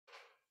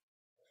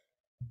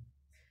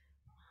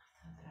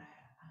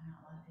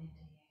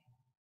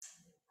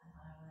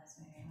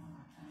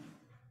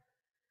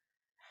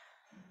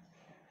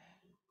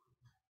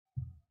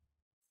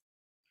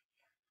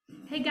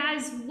Hey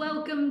guys,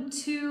 welcome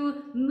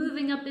to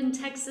Moving Up in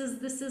Texas.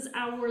 This is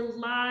our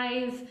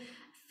live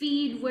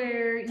feed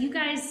where you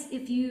guys,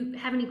 if you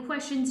have any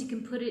questions, you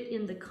can put it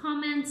in the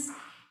comments.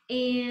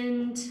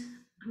 And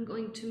I'm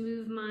going to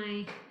move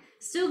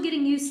still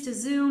getting used to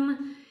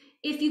Zoom.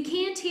 If you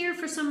can't hear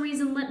for some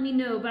reason, let me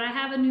know, but I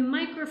have a new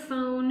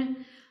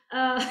microphone.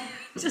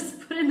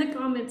 Just put in the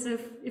comments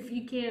if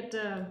you can't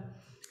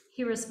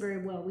hear us very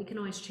well. We can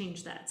always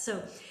change that.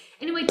 So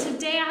anyway,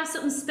 today I have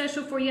something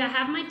special for you. I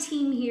have my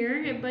team here.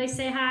 Everybody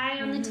say hi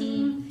on the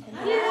team.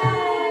 Yay!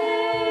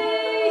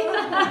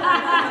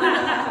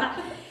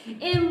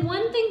 And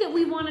one thing that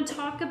we want to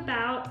talk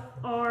about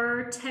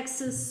are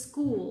Texas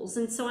schools.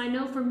 And so I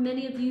know for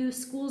many of you,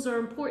 schools are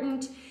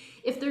important.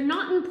 If they're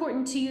not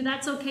important to you,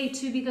 that's okay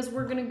too, because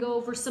we're going to go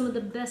over some of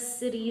the best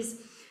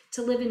cities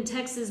to live in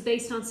Texas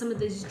based on some of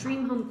these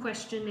dream home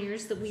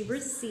questionnaires that we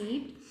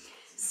received.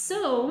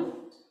 So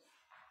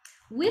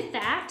with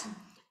that,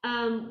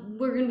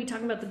 we're going to be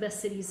talking about the best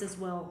cities as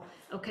well.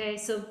 Okay,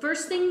 so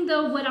first thing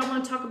though, what I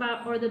want to talk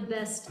about are the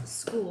best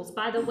schools.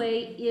 By the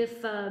way,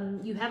 if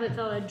you haven't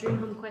filled out a dream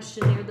home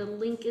questionnaire, the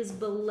link is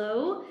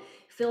below.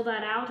 Fill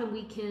that out and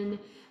we can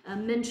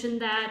mention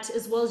that,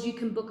 as well as you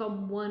can book a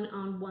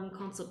one-on-one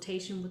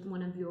consultation with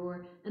one of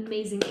your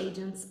amazing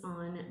agents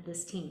on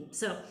this team.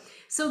 So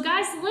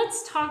guys,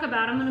 let's talk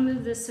about, I'm going to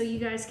move this so you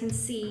guys can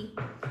see,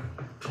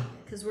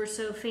 because we're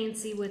so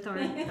fancy with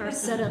our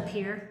setup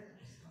here.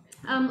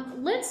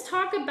 Let's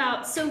talk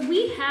about, so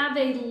we have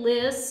a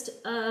list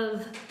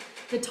of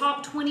the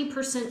top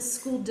 20%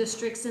 school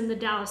districts in the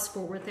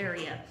Dallas-Fort Worth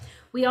area.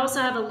 We also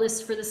have a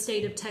list for the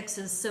state of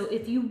Texas. So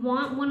if you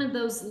want one of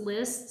those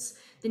lists,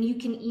 then you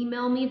can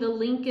email me. The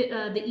link,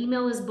 the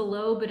email is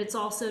below, but it's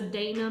also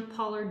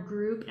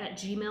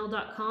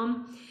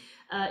danapollardgroup@gmail.com.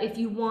 If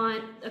you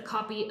want a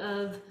copy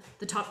of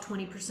the top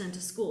 20%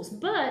 of schools.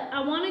 But I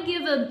want to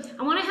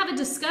have a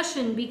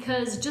discussion,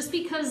 because just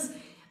because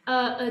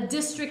a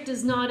district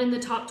is not in the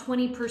top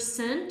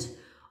 20%,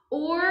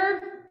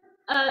 or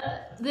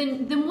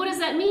then what does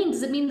that mean?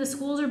 Does it mean the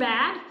schools are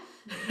bad?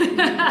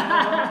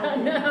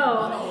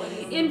 No.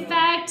 In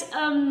fact,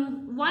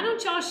 why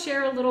don't y'all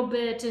share a little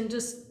bit and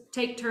just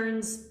take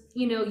turns,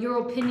 your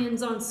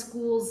opinions on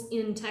schools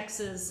in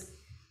Texas.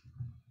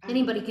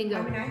 Anybody can go.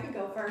 I mean, I can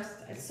go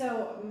first.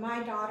 So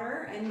my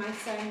daughter and my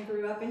son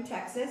grew up in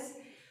Texas,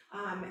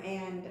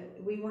 and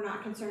we were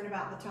not concerned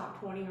about the top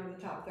 20 or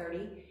the top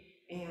 30.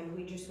 And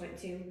we just went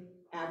to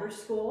average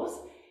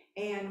schools.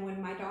 And when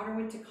my daughter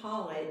went to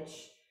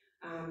college,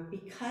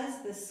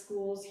 because the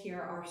schools here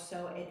are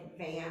so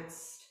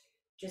advanced,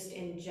 just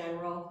in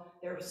general,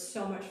 they're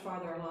so much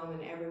farther along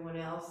than everyone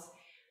else.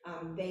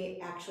 They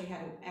actually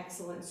had an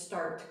excellent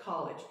start to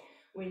college.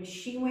 When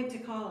she went to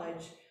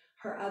college,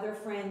 her other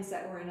friends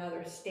that were in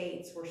other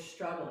states were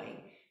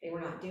struggling. They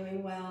were not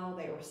doing well,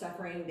 they were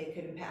suffering, they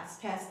couldn't pass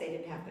tests, they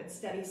didn't have good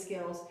study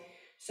skills.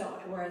 So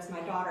whereas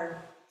my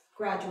daughter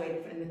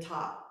graduated in the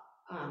top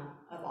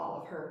of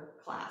all of her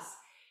class.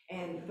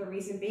 And the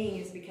reason being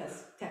is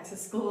because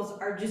Texas schools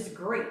are just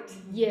great.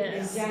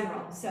 Yes. In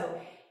general.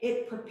 So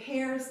it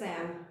prepares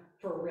them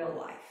for real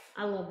life.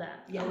 I love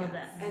that. Yeah. I love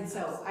that. And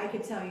so I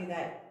could tell you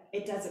that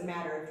it doesn't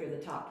matter if you're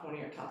the top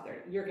 20 or top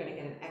 30, you're going to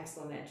get an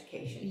excellent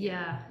education.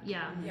 Yeah.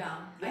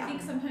 I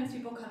think sometimes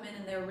people come in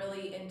and they're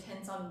really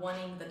intense on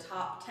wanting the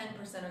top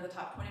 10% or the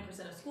top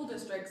 20% of school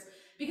districts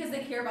because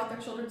they care about their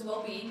children's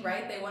well-being,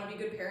 right? They want to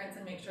be good parents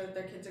and make sure that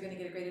their kids are going to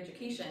get a great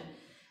education.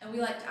 And we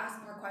like to ask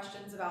more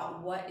questions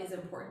about what is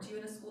important to you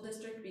in a school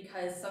district,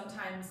 because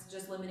sometimes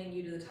just limiting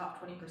you to the top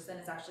 20%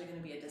 is actually going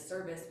to be a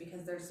disservice,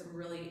 because there's some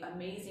really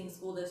amazing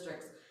school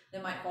districts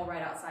that might fall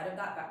right outside of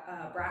that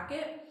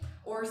bracket,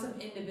 or some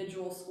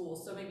individual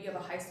schools. So maybe you have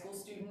a high school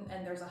student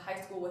and there's a high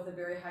school with a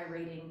very high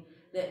rating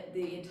that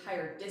the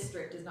entire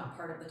district is not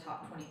part of the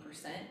top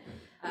 20%.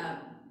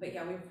 But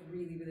yeah, we have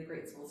really, really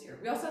great schools here.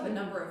 We also have a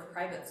number of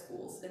private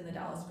schools in the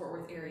Dallas-Fort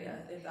Worth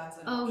area, if that's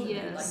an option that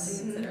you'd like to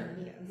consider.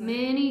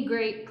 Many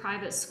great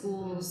private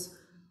schools.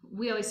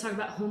 We always talk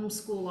about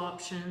homeschool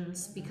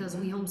options because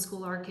we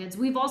homeschool our kids.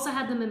 We've also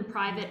had them in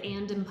private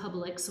and in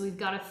public, so we've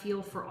got a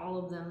feel for all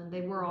of them, and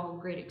they were all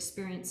great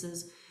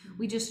experiences.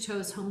 We just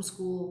chose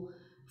homeschool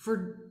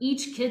for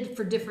each kid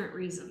for different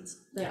reasons.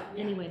 But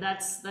anyway,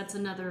 that's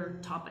another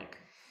topic.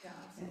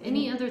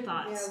 Any other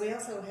thoughts? Yeah, we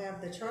also have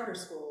the charter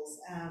schools.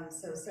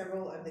 So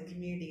several of the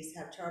communities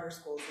have charter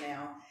schools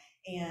now,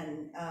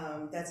 and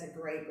that's a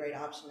great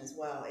option as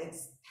well.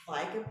 It's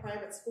like a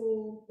private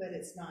school, but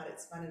it's not.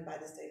 It's funded by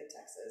the state of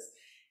Texas,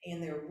 and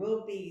there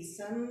will be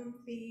some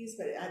fees,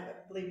 but I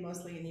believe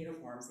mostly in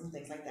uniforms and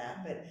things like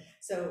that. But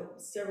so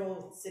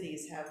several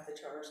cities have the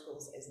charter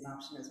schools as an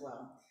option as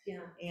well.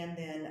 Yeah. And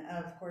then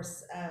of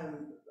course,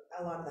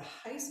 a lot of the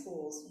high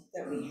schools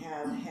that we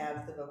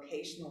have the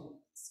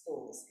vocational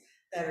schools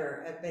that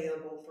are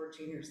available for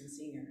juniors and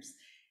seniors.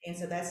 And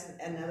so that's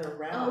another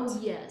route. Oh,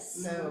 yes.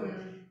 So,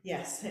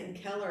 yes, and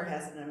Keller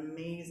has an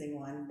amazing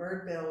one.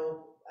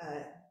 Birdville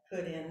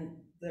put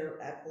in,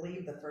 I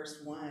believe, the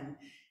first one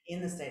in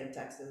the state of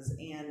Texas.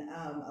 And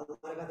a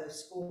lot of other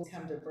schools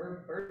come to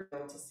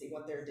Birdville to see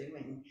what they're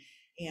doing.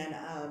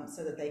 and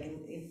so that they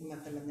can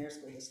implement them in their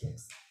school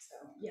districts. So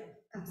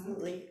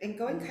Absolutely. And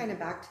going kind of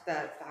back to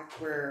that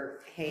fact where,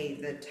 hey,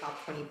 the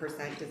top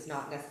 20% does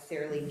not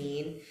necessarily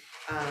mean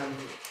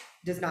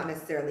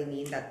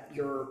that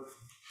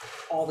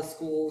all the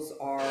schools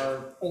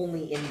are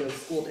only in those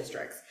school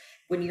districts.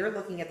 When you're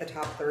looking at the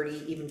top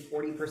 30, even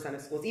 40%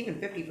 of schools, even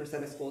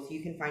 50% of schools,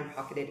 you can find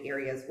pocketed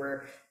areas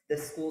where the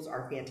schools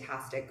are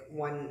fantastic.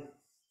 One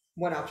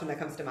option that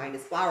comes to mind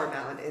is Flower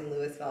Mound in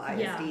Louisville ISD.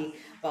 Yeah.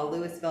 While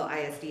Louisville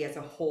ISD as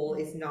a whole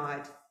is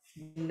not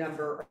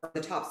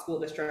the top school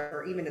district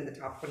or even in the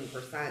top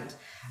 20%,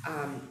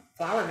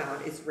 Flower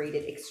Mound is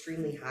rated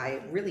extremely high,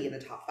 really in the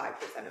top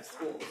 5% of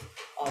schools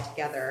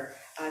altogether.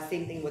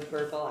 Same thing with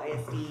Birdville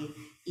ISD,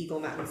 Eagle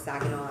Mountain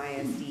Saginaw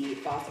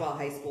ISD, Boswell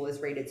High School is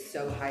rated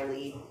so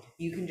highly.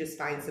 You can just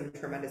find some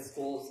tremendous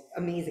schools,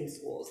 amazing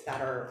schools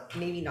that are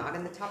maybe not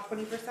in the top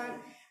 20%,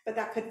 but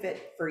that could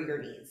fit for your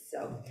needs.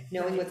 So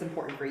knowing what's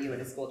important for you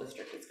in a school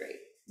district is great.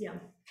 Yeah.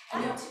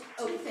 I know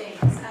two things.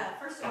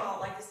 First of all,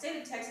 like the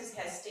state of Texas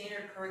has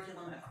standard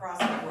curriculum across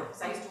the board,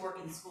 because I used to work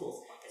in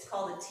schools. It's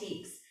called the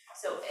TEKS.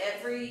 So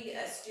every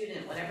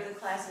student, whatever the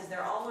class is,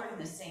 they're all learning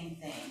the same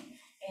thing.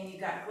 And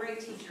you've got great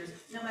teachers,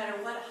 no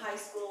matter what high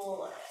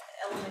school,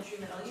 elementary,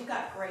 middle, you've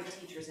got great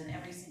teachers in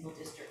every single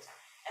district.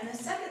 And the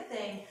second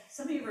thing,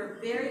 some of your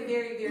very,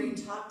 very, very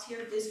top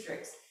tier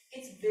districts,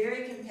 it's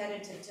very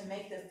competitive to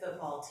make the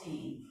football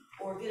team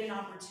or get an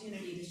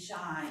opportunity to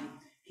shine,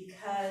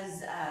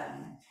 because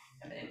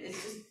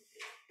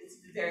it's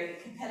very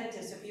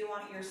competitive. So if you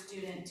want your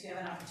student to have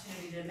an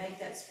opportunity to make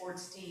that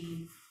sports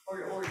team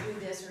or do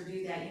this or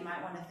do that, you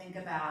might want to think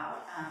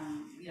about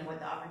what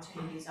the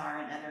opportunities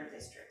are in other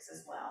districts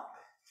as well.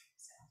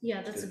 So.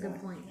 Yeah, that's a good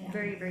point. Yeah.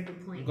 Very, very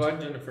good point. I'm glad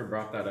Jennifer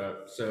brought that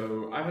up.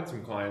 So I had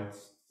some clients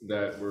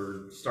that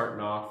were starting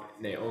off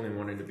and they only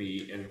wanted to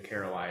be in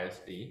Carroll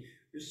ISD,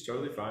 which is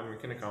totally fine. We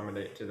can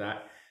accommodate to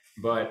that.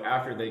 But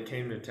after they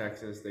came to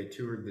Texas, they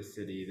toured the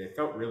city. They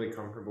felt really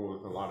comfortable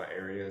with a lot of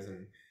areas.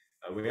 And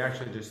we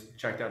actually just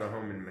checked out a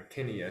home in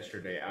McKinney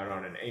yesterday out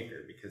on an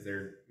acre, because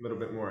they're a little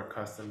bit more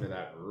accustomed to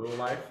that rural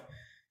life,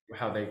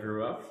 how they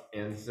grew up.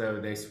 And so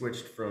they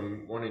switched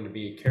from wanting to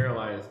be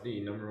Carroll ISD,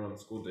 #1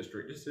 school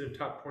district, just to a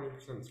top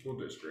 20% school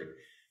district.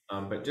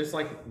 But just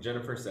like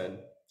Jennifer said,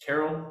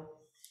 Carroll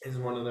is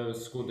one of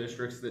those school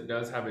districts that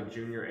does have a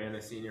junior and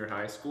a senior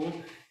high school.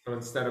 So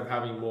instead of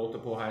having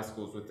multiple high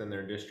schools within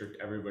their district,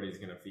 everybody's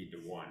going to feed to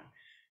one.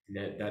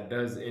 And that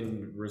does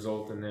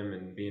result in them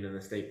in being in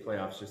the state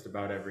playoffs just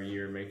about every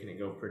year, making it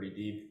go pretty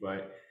deep.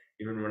 But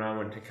even when I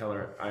went to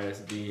Keller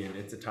ISD, and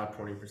it's a top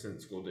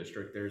 20% school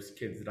district, there's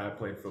kids that I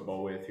played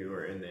football with who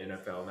are in the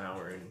NFL now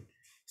or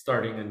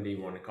starting in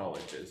D1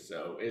 colleges.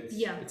 So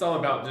it's all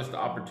about just the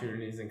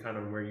opportunities and kind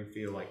of where you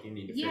feel like you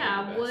need to fit in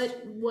the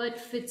best. what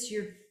fits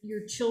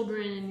your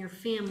children and your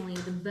family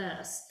the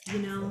best,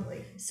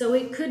 Absolutely. So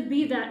it could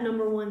be that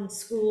 #1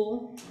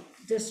 school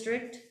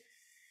district,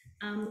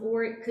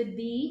 or it could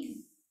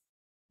be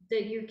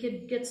that your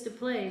kid gets to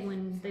play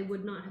when they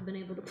would not have been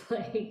able to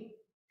play.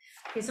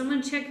 Okay, so I'm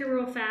gonna check here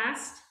real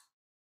fast.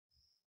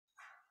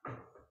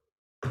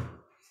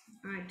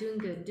 All right, doing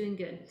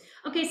good.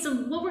 Okay, so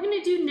what we're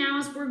gonna do now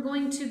is we're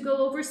going to go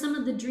over some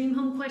of the dream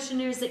home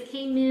questionnaires that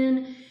came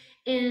in,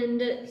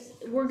 and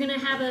we're gonna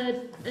have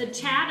a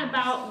chat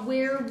about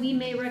where we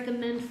may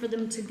recommend for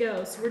them to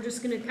go. So we're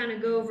just gonna kind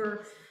of go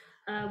over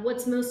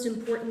what's most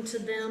important to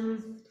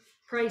them,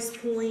 price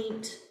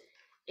point,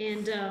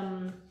 and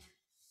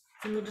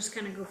we'll just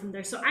kind of go from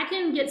there. So I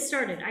can get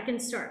started, I can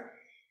start.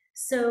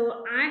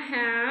 So I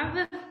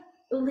have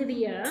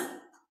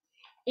Olivia,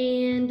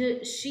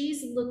 and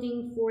she's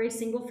looking for a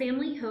single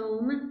family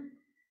home,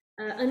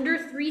 under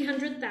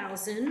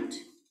 300,000.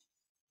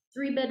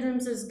 3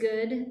 bedrooms is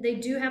good. They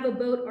do have a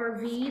boat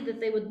RV that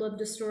they would love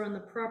to store on the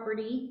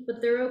property,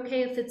 but they're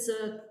okay if it's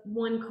a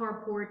 1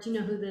 carport. You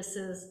know who this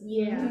is.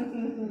 Yeah.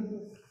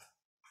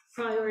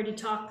 Probably already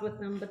talked with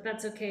them, but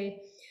that's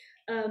okay.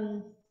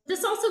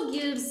 This also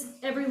gives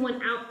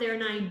everyone out there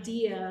an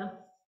idea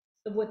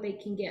of what they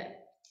can get.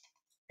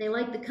 They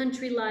like the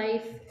country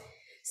life,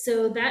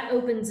 so that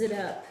opens it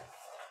up.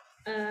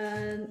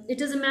 It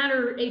doesn't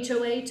matter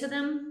HOA to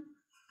them,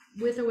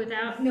 with or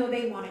without. No,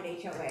 they wanted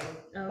HOA,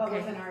 but Okay.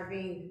 with an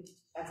RV,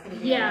 that's gonna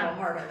be a little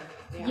harder.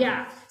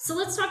 Yeah, so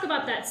let's talk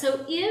about that.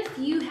 So if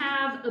you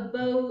have a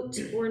boat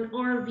or an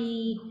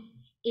RV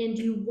and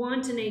you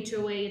want an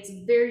HOA, it's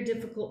very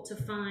difficult to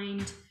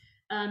find.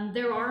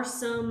 There are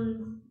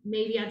some,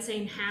 maybe I'd say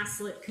in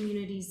Haslett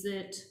communities,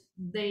 that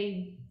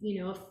they,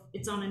 if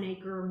it's on an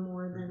acre or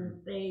more,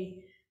 then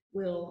they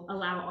will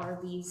allow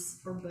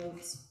RVs or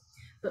boats.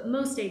 But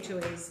most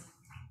HOAs,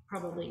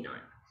 probably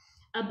not.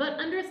 But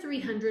under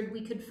 300,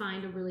 we could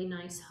find a really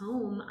nice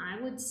home. I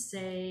would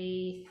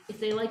say if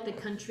they like the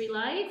country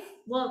life.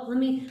 Well, let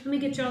me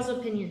get y'all's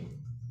opinion.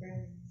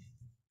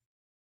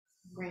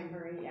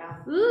 Granbury,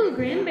 yeah. Ooh,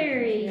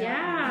 Granbury,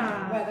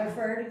 yeah.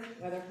 Weatherford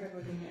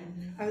would be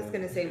good. I was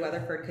going to say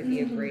Weatherford could be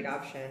a great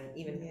option,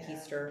 even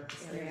Keister.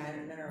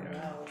 Mineral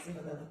wells for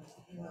the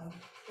well.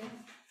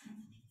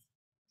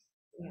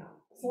 Yeah.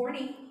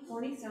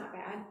 Forney's not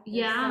bad.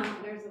 Yeah.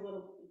 There's a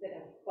little bit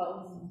of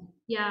both.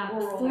 Yeah,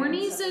 Rural and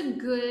Forney's suburban.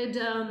 a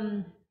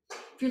good,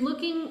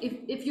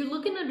 if you're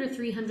looking under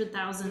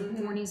 300,000,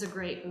 Mhm. Forney's a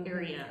great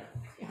area.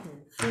 Yeah.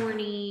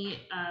 Forney,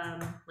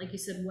 like you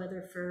said,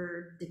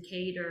 Weatherford,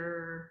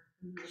 Decatur.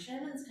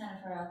 Sherman's kind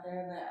of far out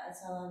there, but I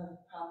saw a lot of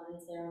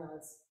properties there when I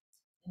was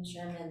in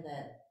Sherman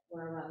that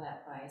were around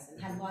that price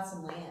and had lots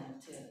of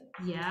land too.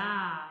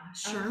 Yeah,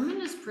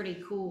 Sherman is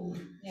pretty cool.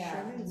 Yeah.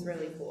 Sherman's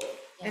really cool.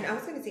 And I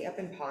was gonna say up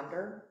in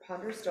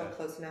Ponder's still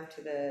close enough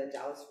to the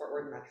Dallas-Fort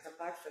Worth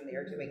Metroplex, and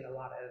they're doing a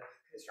lot of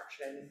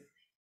construction,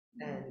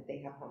 and they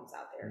have homes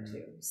out there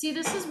too. See,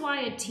 this is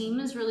why a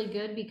team is really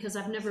good, because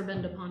I've never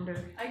been to Ponder.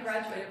 I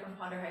graduated from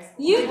Ponder High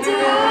School. You did?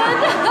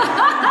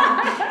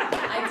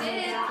 I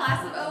did,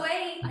 class of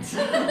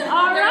 08.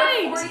 All There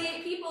right. were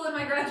 48 people in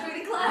my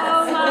graduating class.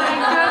 Oh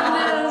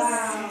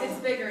my goodness. It's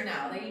bigger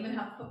now. They even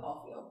have a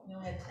football field. We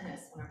only had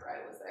tennis whenever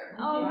I was there.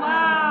 Oh Wow.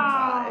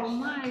 wow,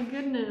 my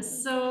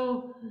goodness.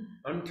 So,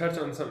 I'm gonna touch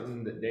on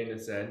something that Dana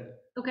said.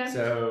 okay.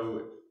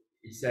 So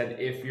he said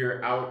if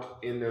you're out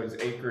in those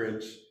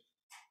acreage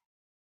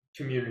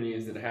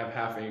communities that have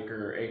half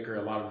acre or acre,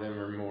 a lot of them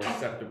are more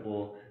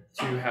susceptible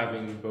to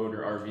having boat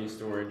or RV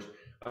storage.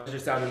 I was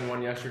just out in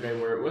one yesterday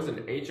where it was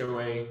an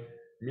HOA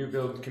new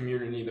build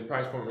community. The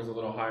price point was a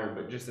little higher,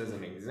 but just as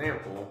an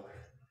example,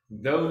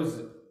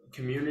 those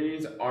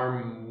communities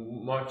are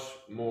much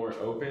more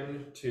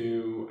open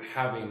to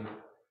having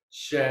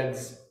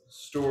sheds,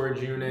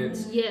 storage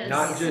units, Yes.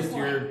 not just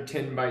your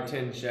 10 by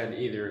 10 shed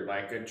either,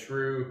 like a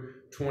true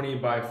 20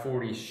 by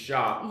 40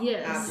 shop.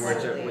 Yes. Where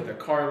it's Absolutely. with a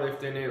car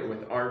lift in it,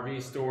 with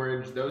RV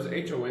storage. Those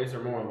HOAs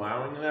are more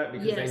allowing of that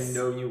because Yes. they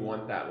know you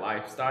want that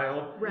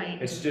lifestyle. Right.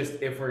 It's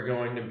just if we're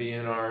going to be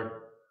in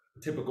our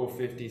typical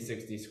 50,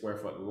 60 square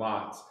foot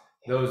lots,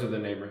 those are the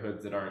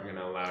neighborhoods that aren't going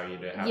to allow you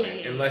to have Yeah,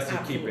 it yeah, unless you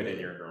keep it absolutely. in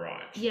your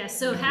garage. Yeah,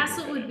 so You keep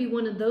Hassett it would in. be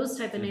one of those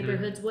type of Mhm.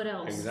 neighborhoods. What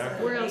else?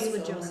 Exactly. Where else would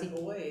Hazel Josie? and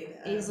Boyd,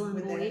 Hazel and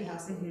with Boyd. that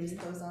house that Mhm. just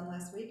closed on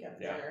last week up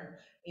Yeah. there,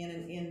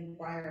 in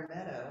Briar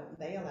Meadow,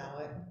 they allow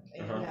it,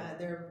 and Uh-huh.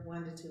 they're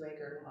 1 to 2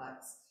 acre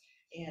lots.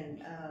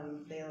 And,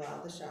 they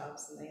allow the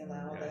shops and they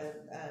allow the,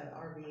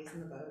 RVs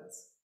and the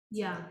boats.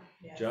 Yeah.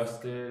 Yeah.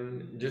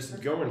 Justin,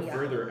 just going Yeah.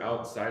 further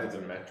outside of the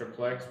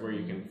Metroplex where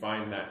you can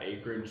find that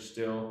acreage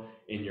still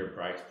in your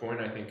price point,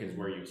 I think is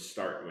where you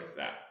start with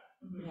that,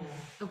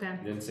 Okay.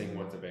 and then seeing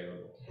what's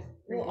available.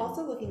 Well,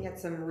 also looking at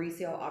some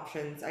resale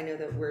options. I know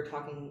that we're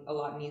talking a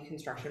lot new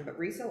construction, but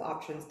resale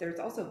options, there's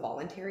also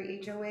voluntary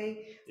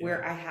HOA,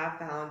 where I have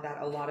found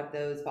that a lot of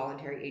those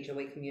voluntary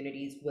HOA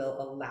communities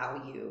will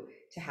allow you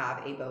to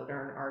have a boat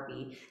or an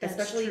RV, That's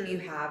especially if true. you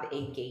have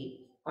a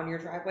gate on your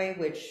driveway,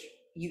 which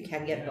you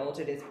can get built.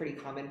 It is pretty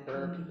common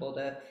for people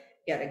to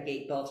get a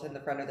gate built in the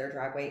front of their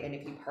driveway, and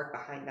if you park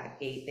behind that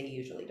gate, they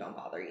usually don't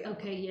bother you.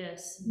 Okay,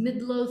 yes.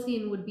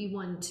 Midlothian would be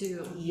one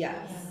too.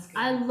 Yes.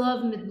 I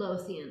love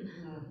Midlothian.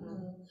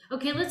 Mhm.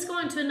 Okay, let's go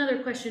on to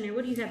another question here.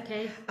 What do you have,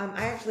 Kay?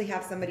 I actually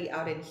have somebody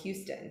out in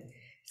Houston,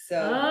 so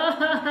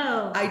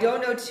Oh. I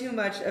don't know too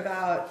much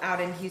about out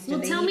in Houston.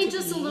 Well, They tell need me to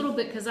just a be- little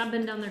bit, because I've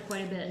been down there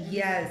quite a bit.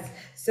 Yes,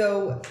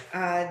 so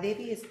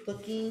Navy is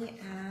looking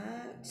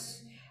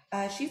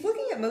at, she's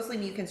looking at mostly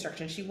new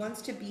construction. She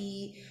wants to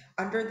be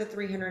under the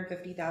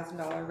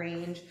 $350,000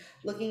 range,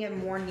 looking at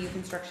more new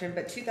construction,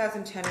 but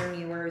 2010 or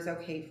newer is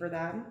okay for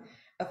them.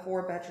 A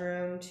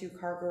 4-bedroom,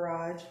 2-car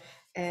garage,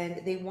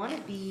 and they want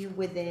to be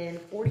within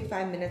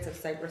 45 minutes of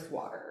Cypress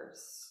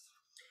Waters.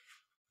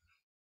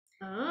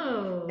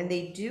 Oh. And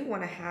they do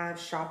want to have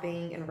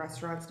shopping and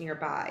restaurants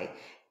nearby.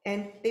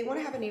 And they want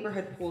to have a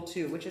neighborhood pool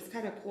too, which is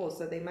kind of cool.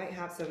 So they might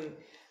have some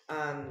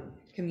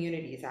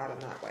communities out in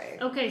that way.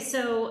 Okay,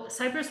 so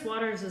Cypress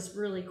Waters is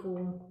really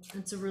cool.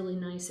 It's a really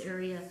nice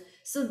area.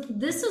 So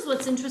this is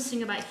what's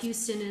interesting about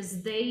Houston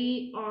is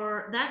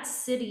that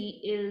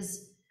city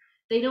is,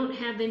 they don't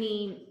have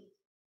any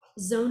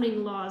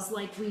zoning laws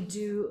like we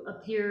do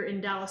up here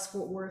in Dallas,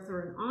 Fort Worth,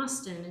 or in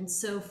Austin. And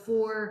so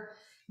for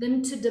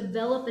them to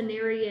develop an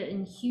area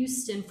in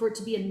Houston, for it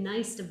to be a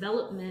nice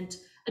development,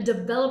 a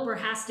developer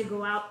has to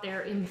go out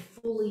there and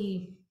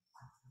fully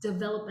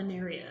develop an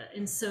area.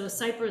 And so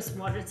Cypress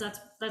Waters,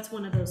 that's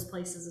one of those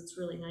places. It's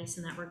really nice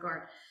in that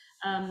regard.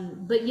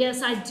 But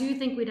yes, I do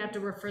think we'd have to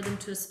refer them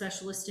to a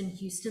specialist in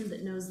Houston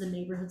that knows the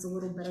neighborhoods a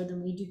little better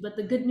than we do. But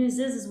the good news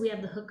is we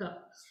have the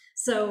hookup.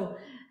 So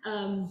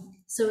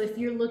if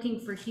you're looking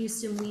for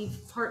Houston, we've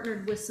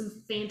partnered with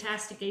some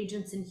fantastic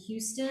agents in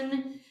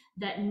Houston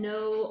that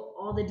know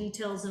all the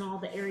details in all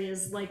the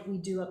areas like we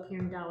do up here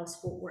in Dallas,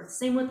 Fort Worth.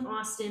 Same with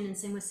Austin and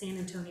same with San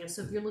Antonio.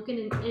 So if you're looking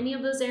in any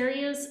of those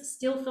areas,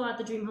 still fill out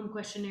the Dream Home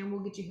Questionnaire and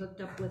we'll get you hooked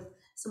up with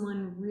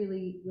someone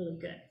really, really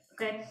good.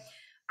 Okay.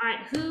 All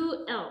right.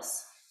 Who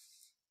else?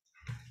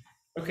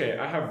 Okay,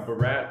 I have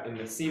Barat and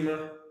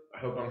Nasima. I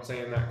hope I'm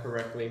saying that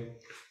correctly.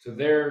 So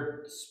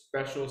their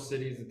special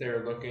cities that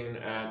they're looking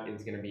at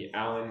is going to be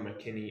Allen,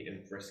 McKinney,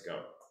 and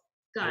Frisco.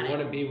 Got They it.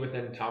 want to be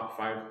within top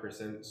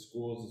 5%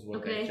 schools is what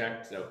Okay. they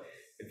checked. So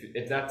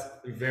if that's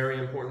very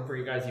important for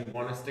you guys, you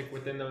want to stick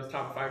within those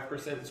top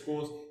 5%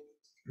 schools,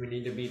 we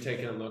need to be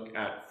taking a look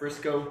at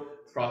Frisco,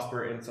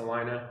 Prosper, and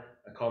Salina.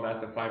 I call that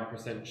the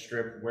 5%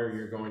 strip, where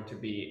you're going to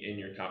be in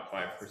your top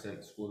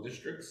 5% school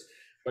districts.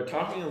 But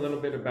talking a little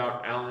bit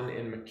about Allen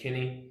and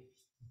McKinney,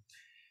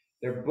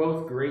 they're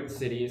both great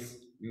cities.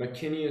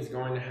 McKinney is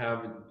going to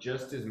have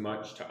just as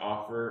much to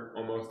offer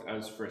almost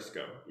as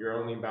Frisco.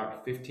 You're only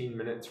about 15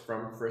 minutes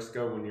from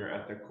Frisco when you're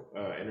at the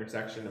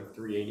intersection of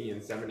 380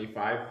 and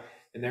 75,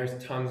 and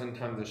there's tons and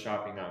tons of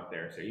shopping out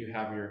there. So you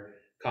have your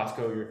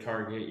Costco, your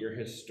Target, your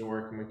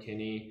historic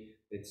McKinney.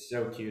 It's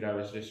so cute. I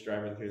was just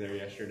driving through there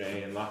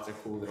yesterday, and lots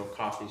of cool little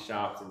coffee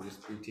shops and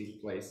just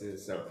boutique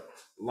places. So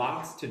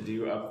lots to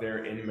do up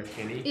there in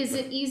McKinney. Is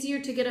it easier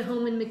to get a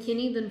home in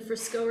McKinney than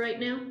Frisco right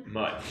now?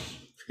 Much.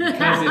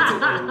 Because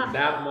it's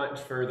that much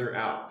further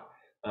out,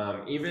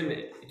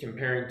 even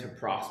comparing to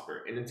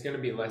Prosper, and it's going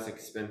to be less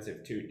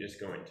expensive too, just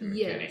going to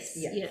McKinney.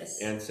 Yes.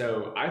 And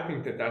so I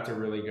think that that's a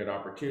really good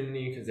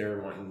opportunity because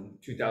they're wanting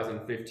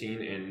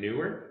 2015 and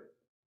newer.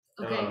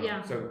 Okay,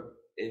 yeah. So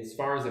as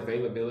far as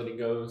availability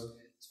goes,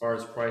 as far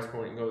as price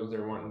point goes,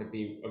 they're wanting to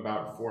be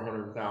about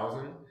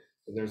 400,000.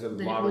 So there's a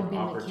lot of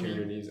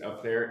opportunities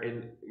up there.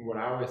 And what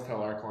I always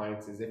tell our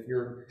clients is if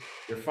you're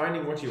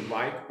finding what you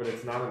like, but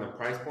it's not in the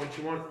price point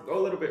you want, go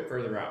a little bit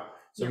further out.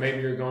 So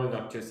maybe you're going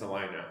up to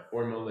Salina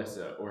or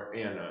Melissa or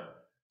Anna,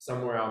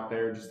 somewhere out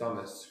there just on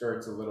the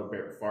skirts a little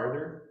bit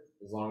farther,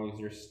 as long as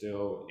you're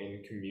still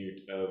in commute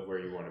of where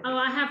you want to be. Oh,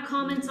 I have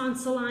comments on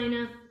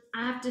Salina.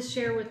 I have to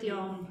share with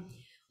y'all.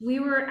 We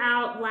were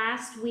out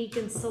last week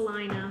in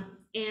Salina,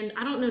 and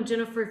I don't know,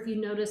 Jennifer, if you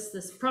noticed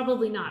this,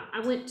 probably not. I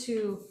went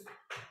to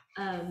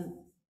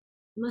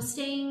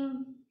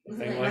Mustang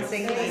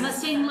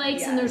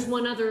Lakes, and there's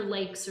one other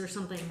lakes or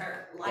something.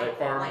 Or Light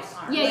Farms.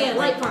 Yeah,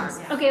 Light Farms.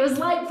 Yeah. Okay, it was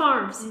Light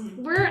Farms.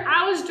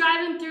 I was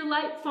driving through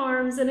Light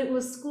Farms, and it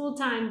was school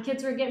time.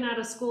 Kids were getting out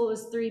of school. It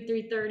was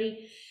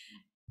 3:30.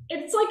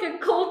 It's like a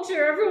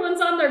culture.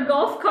 Everyone's on their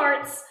golf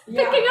carts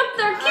picking up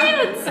their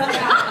kids.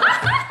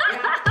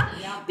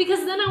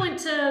 Because then I went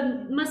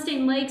to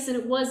Mustang Lakes,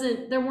 and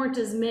there weren't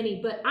as many.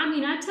 But I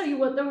mean, I tell you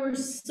what, there were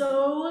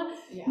so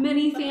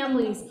many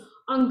families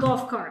on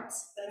golf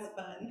carts. That's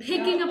fun.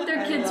 Picking up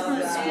their kids from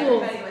And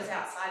school. everybody was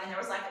outside, and there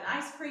was like an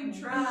ice cream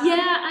truck.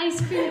 Yeah, ice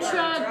cream People were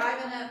truck.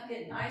 driving up,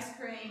 getting ice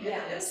cream. Yeah.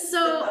 It was just So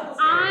the upstairs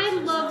I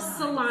was love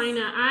so nice.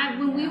 Salina.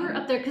 When we were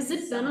up there, because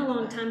it's been a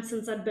long So time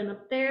since I've been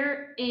up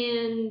there,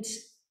 and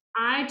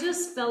I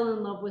just fell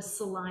in love with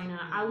Salina.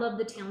 I love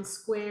the town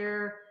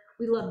square.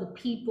 We love the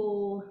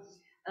people.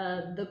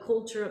 The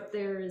culture up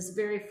there is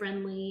very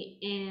friendly,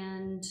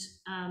 and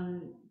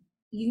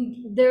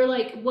they're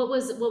like, what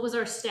was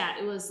our stat?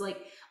 It was like,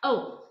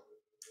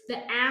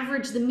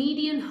 the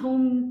median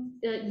home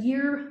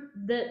year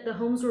that the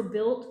homes were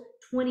built,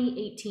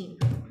 2018.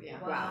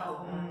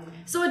 Wow.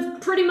 So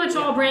it's pretty much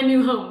all brand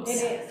new homes.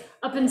 It is.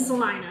 Up in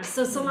Salina.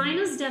 So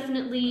Salina's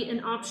definitely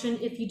an option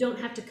if you don't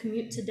have to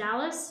commute to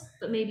Dallas,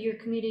 but maybe you're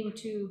commuting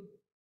to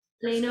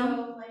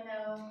Plano.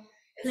 Plano.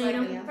 It's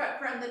Plano. like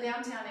from the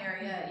downtown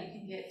area, you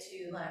can get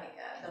to like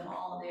the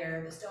mall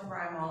there, the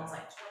Stonebriar Mall. It's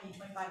like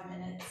 20-25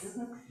 minutes.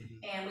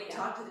 And we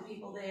talked to the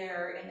people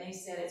there, and they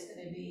said it's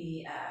going to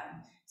be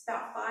it's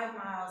about 5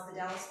 miles. The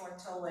Dallas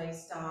North Tollway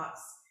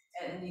stops,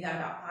 and you got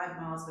about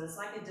 5 miles, but it's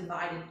like a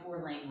divided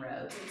 4-lane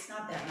road. So it's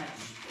not that much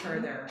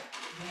further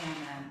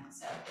than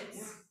so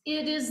it's.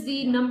 It is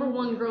the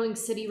 #1 growing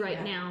city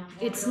right now.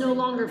 It's no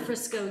longer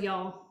Frisco,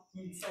 y'all.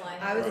 Salina.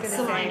 I was gonna It's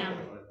say, Salina.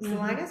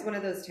 Salina is one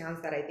of those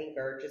towns that I think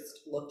are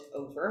just looked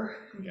over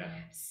Yeah.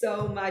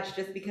 so much,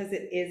 just because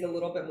it is a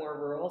little bit more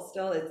rural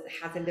still. It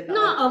hasn't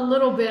developed. Not a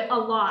little bit, a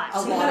lot.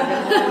 A lot of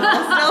it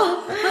rural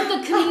still.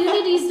 But the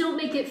communities don't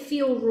make it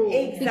feel rural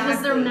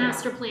because they're Exactly.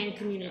 master plan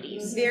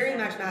communities. Very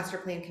much master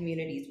plan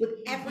communities with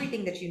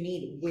everything that you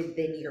need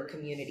within your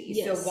community.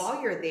 Yes. So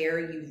while you're there,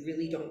 you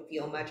really don't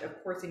feel much.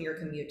 Of course, in your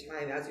commute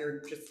time, as you're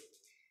just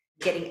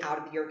getting out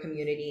of your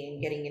community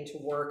and getting into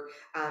work,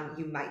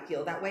 you might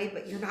feel that way,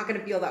 but you're not going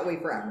to feel that way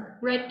forever.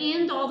 Right,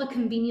 and all the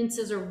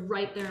conveniences are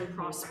right there in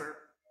Prosper.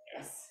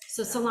 Yes.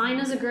 So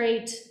Salina's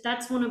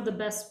that's one of the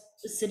best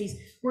cities.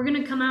 We're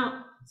gonna come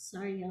out,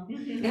 sorry y'all.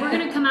 We're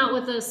gonna come out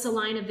with a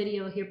Salina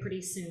video here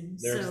pretty soon,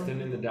 They're so.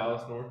 extending the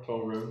Dallas North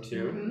Toll Road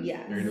too.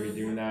 Yeah. They're going to be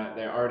doing that.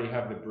 They already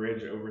have the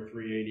bridge over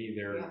 380.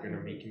 They're going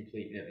to be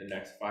completing it in the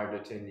next 5 to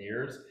 10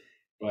 years.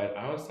 But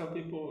I always tell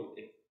people,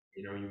 if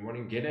you want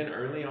to get in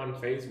early on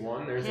phase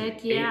 1, there's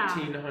Heck an yeah.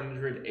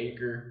 1,800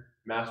 acre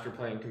master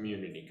plan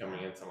community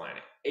coming in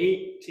Salina.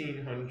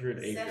 1,800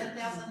 acres.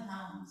 7,000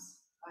 homes.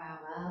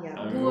 Wow. Yeah.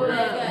 I mean, Whoa. we're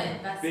Good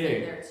investment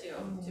big. there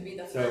too, to be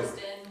the So- first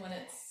in when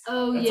it's.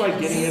 Oh, That's like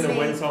getting yes. into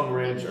Winsong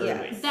Ranch early.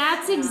 Yes.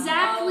 That's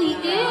exactly Oh,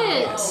 wow.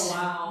 it. Oh,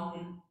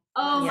 wow.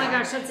 Oh my Yeah.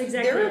 gosh, that's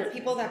exactly There are it.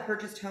 people that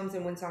purchased homes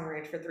in Winsong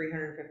Ranch for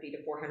 $350,000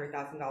 to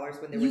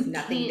 $400,000 when there You was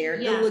nothing can't- there.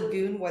 yeah. The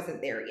lagoon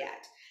wasn't there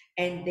yet,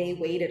 and they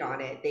waited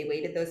on it. They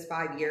waited those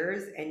 5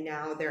 years, and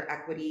now their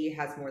equity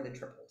has more than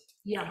tripled.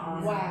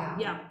 Yeah, Wow.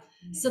 yeah.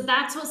 So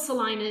that's what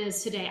Salina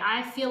is today.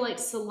 I feel like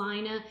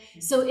Salina,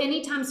 so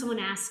anytime someone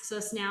asks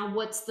us now,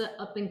 what's the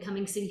up and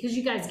coming city? Because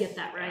you guys get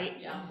that, right?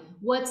 Yeah.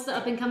 What's the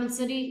up and coming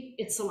city?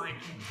 It's Salina.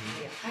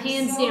 I'm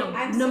Hands so- down,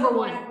 I'm number so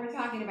one. glad we're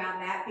talking about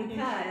that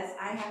because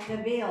I have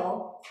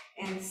Nabil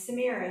and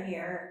Samira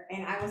here,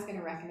 and I was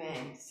gonna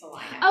recommend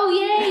Salina. Oh,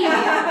 yay!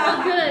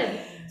 Oh,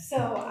 good. So,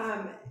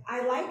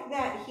 I like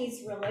that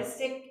he's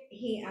realistic.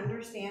 He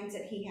understands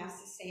that he has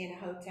to stay in a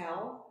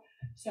hotel.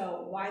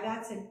 So why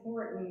that's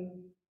important,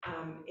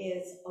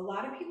 is a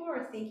lot of people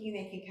are thinking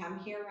they can come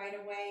here right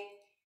away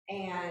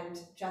and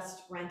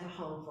just rent a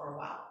home for a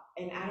while.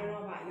 And I don't know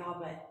about y'all,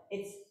 but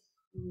it's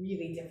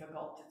really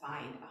difficult to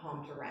find a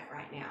home to rent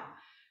right now.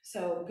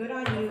 So good on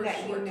you For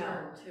that you short know.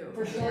 term, too.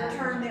 For short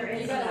term, there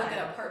is You gotta look none.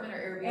 at apartment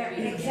or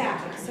Airbnb.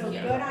 Exactly, so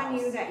Yeah. good on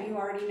you that you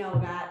already know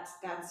that,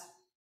 that's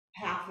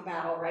half the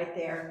battle right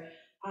there.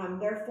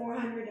 They're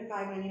 400 to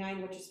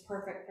 599, which is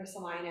perfect for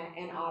Salina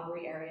and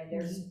Aubrey area.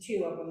 There's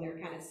two of them, they're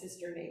kind of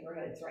sister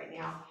neighborhoods right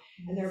now,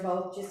 and they're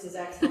both just as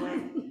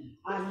excellent.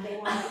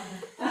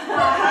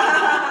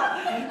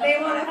 They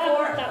want a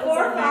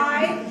 4 or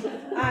 5,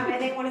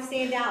 and they want to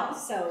stay in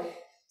Dallas, so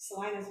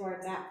Salina's where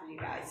it's at for you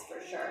guys,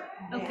 for sure.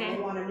 Okay. And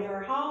they want a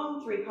newer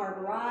home, 3-car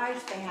garage,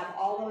 they have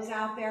all those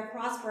out there.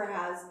 Prosper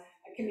has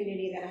a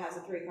community that has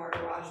a 3-car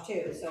garage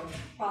too, so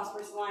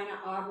Prosper, Salina,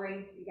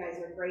 Aubrey, you guys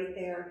are great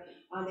there.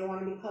 They want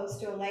to be close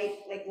to a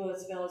lake, Lake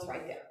Louisville is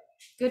right there.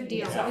 Good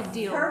deal, So, good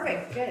deal.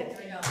 Perfect, good, There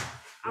we go.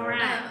 All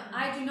right.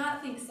 I do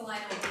not think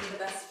Salina would be the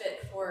best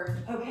fit for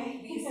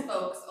okay. these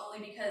folks,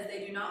 only because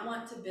they do not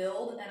want to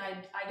build, and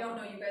I don't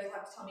know, you guys will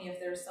have to tell me if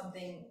there's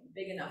something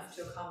big enough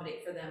to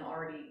accommodate for them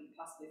already,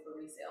 possibly for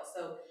resale.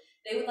 So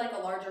they would like a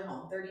larger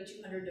home,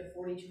 3,200 to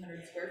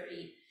 4,200 square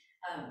feet,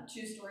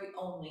 2-story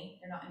only.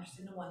 They're not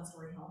interested in a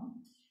 1-story home,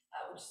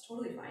 which is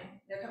totally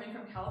fine. They're coming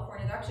from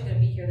California. They're actually going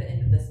to be here the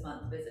end of this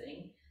month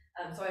visiting.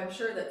 So I'm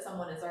sure that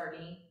someone is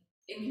already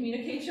in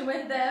communication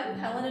with them,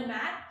 Helen and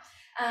Matt.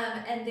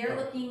 And they're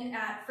looking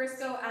at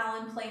Frisco,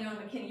 Allen, Plano, and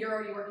McKinney. You're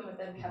already working with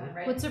them, Kevin,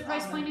 right? What's their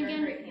price point You're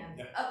in again? great hands.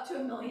 Up to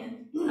 $1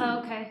 million. Oh,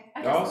 okay.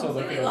 I They're just also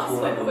completely looking at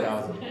lost my voice.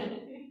 400,000.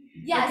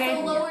 Yeah, Okay.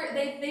 so lower,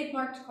 they've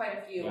marked quite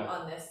a few Yeah.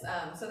 on this,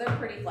 so they're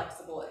pretty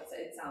flexible, it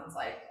sounds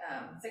like,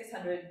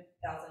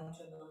 600,000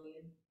 to $1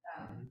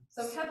 million.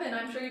 So Kevin,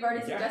 I'm sure you've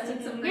already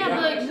suggested some. Yeah,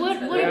 but recommendations what,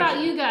 for what them.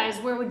 about you guys?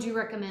 Where would you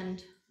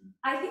recommend?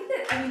 I think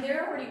that, I mean,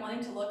 they're already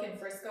wanting to look in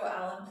Frisco,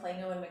 Allen,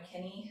 Plano, and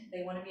McKinney.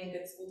 They want to be in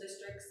good school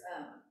districts.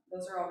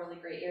 Those are all really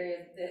great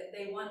areas.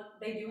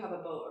 They do have a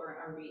boat or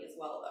an RV as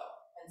well, though.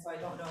 And so I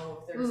don't know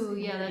if there's. Ooh,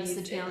 yeah, that's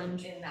the communities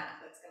challenge. In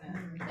that, that's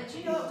gonna. But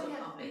you know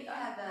what, we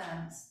have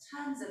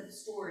tons of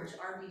storage,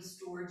 RV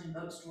storage and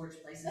boat storage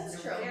places that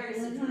That's are true. very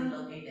centrally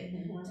located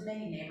to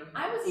many neighborhoods.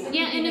 I was even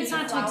Yeah, and thinking it's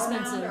maybe not too Flower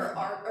Mound expensive.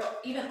 or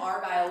even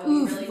Argyle would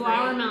Ooh, be really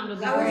Flower great. Mound would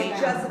be I was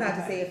great. just about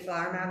to say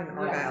Flower Mound and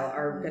Argyle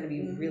are gonna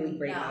be really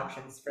great Yeah.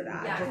 options for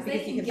that, Yeah, just 'cause they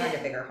because you can can find get-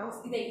 a bigger home.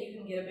 You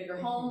can get a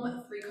bigger home,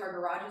 3-car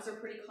garages are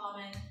pretty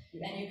common,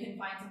 and you can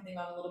find something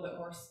on a little bit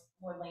more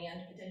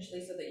land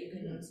potentially so that you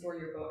can store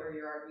your boat or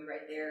your RV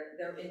right there.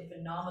 They're in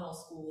phenomenal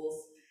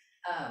schools.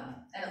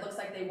 And it looks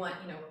like they want,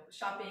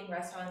 shopping,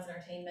 restaurants,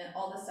 entertainment,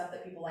 all the stuff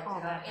that people like All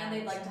to have, that and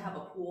they'd matters. like to have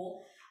a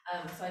pool.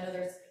 So I know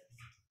there's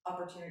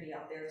opportunity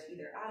out there to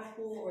either add a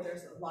pool, or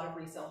there's a lot of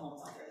resale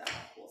homes out there that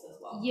have pools as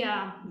well.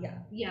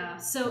 Yeah.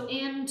 So,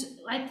 and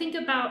I think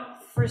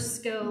about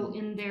Frisco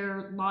in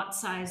their lot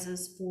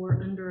sizes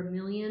for under $1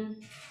 million.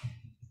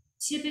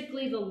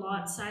 Typically, the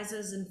lot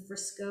sizes in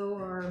Frisco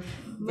are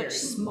much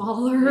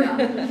smaller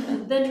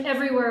than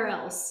everywhere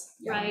else,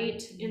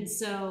 right? And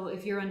so,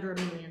 if you're under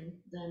 $1 million,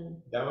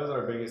 then That was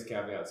our biggest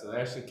caveat. So they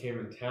actually came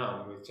in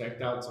town. We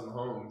checked out some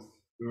homes.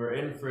 We were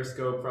in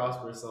Frisco,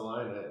 Prosper,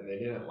 Salina, and they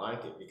didn't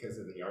like it because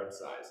of the yard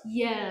size.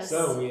 yes.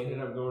 So we ended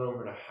up going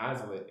over to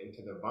Hazlitt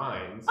into the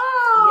Vines,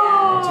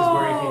 oh, which is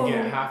where you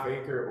can get half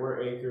acre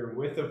or acre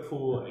with a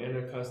pool and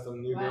a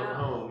custom new built Wow.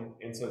 home.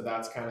 And so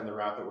that's kind of the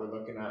route that we're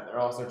looking at. They're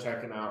also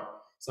checking out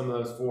some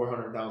of those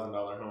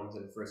 $400,000 homes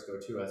in Frisco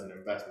too as an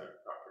investment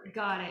property.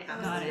 Got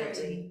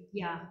it.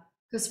 Yeah.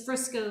 Because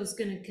Frisco's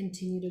going to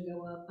continue to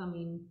go up. I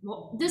mean,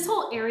 well, this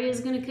whole area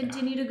is going to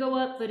continue to go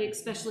up, but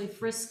especially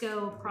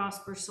Frisco,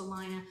 Prosper,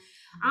 Salina.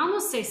 I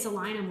almost say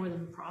Salina more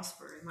than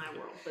Prosper in my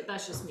world, but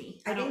that's just me.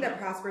 I think that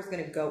Prosper is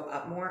going to go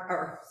up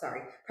more,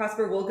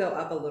 Prosper will go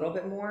up a little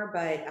bit more,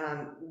 but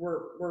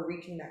we're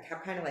reaching that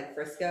cap, kind of like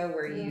Frisco,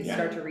 where you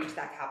start to reach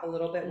that cap a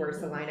little bit, where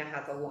Salina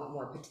has a lot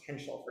more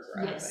potential for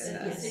growth. Yes, in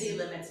The the- city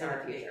limits in the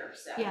are future. bigger,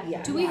 so. Yeah.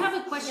 Yeah. Do we have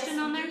a question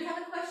on there? Yes, we do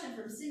have a question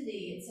from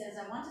Cindy. It says,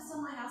 I want to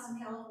sell my house in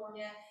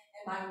California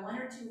and buy 1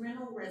 or 2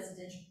 rental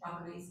residential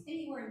properties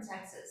anywhere in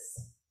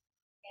Texas.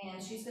 And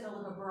she's gonna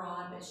live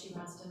abroad, but she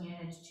wants to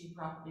manage 2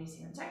 properties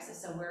here in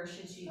Texas. So where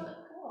should she live?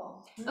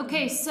 Cool.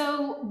 Okay,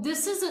 so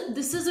this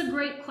is a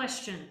great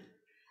question.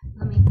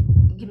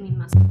 Give me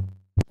my.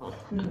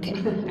 Okay,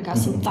 I got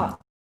some thoughts.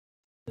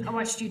 I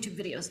watched YouTube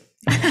videos.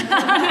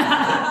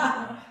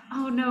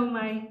 Oh no,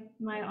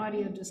 my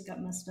audio just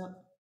got messed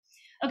up.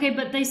 Okay,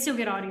 but they still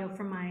get audio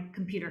from my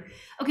computer.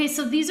 Okay,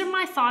 so these are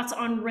my thoughts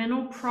on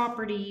rental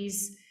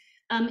properties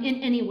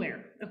in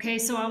anywhere. Okay,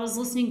 so I was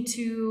listening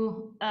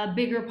to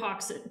Bigger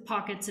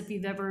Pockets, if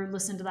you've ever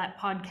listened to that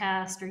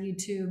podcast or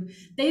YouTube.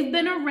 They've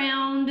been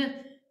around.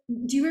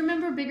 Do you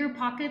remember Bigger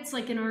Pockets,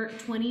 like in our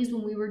 20s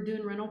when we were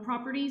doing rental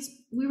properties?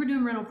 We were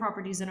doing rental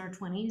properties in our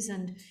 20s,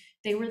 and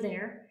they were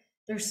there.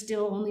 They're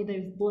still, only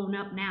they've blown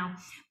up now.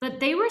 But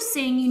they were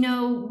saying, you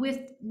know,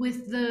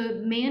 with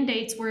the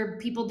mandates where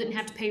people didn't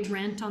have to pay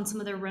rent on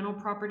some of their rental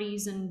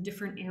properties in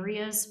different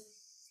areas,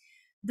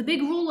 the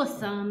big rule of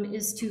thumb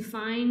is to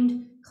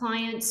find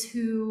clients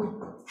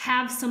who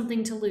have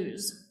something to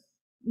lose.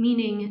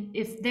 Meaning,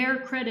 if their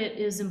credit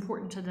is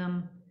important to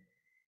them,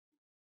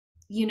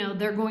 you know,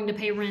 they're going to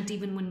pay rent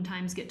even when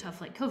times get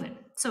tough like COVID.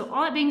 So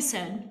all that being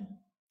said,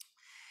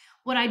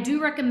 what I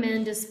do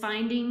recommend is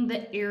finding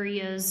the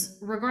areas,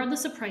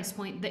 regardless of price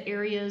point, the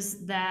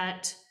areas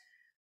that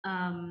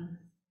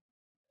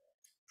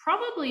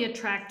probably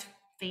attract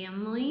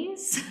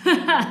families.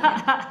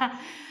 But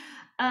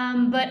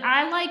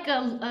I like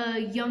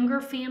a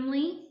younger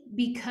family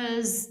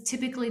because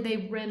typically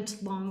they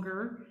rent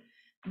longer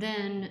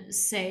than,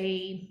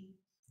 say,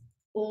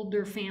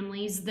 older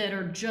families that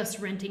are just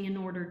renting in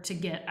order to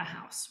get a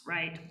house,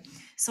 right?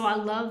 So I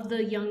love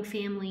the young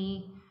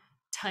family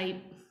type,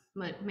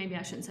 but maybe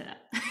I shouldn't say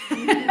that.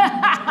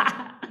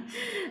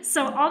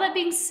 So all that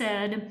being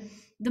said,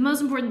 the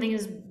most important thing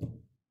is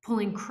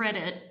pulling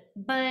credit,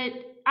 but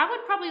I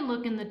would probably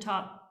look in the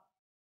top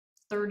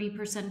 30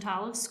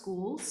 percentile of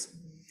schools.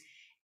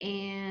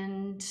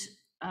 And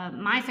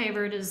my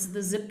favorite is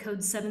the zip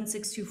code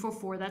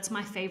 76244. That's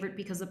my favorite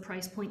because the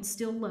price point's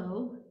still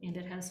low and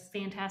it has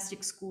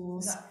fantastic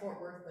schools. Is that Fort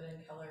Worth, but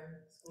in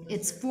Keller School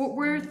It's District? Fort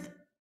Worth,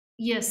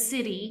 yes,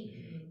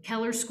 city,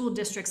 Keller School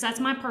Districts. That's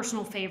my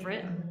personal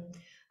favorite.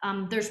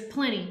 There's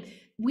plenty.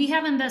 We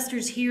have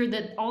investors here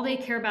that all they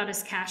care about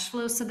is cash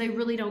flow, so they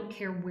really don't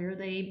care where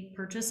they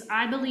purchase.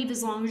 I believe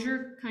as long as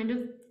you're kind of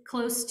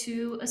close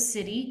to a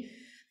city,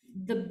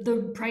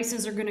 the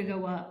prices are going to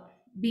go up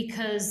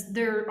because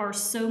there are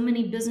so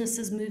many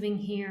businesses moving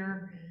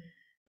here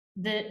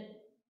that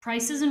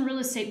prices in real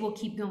estate will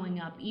keep going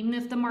up. Even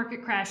if the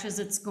market crashes,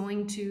 it's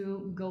going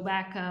to go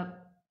back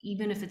up,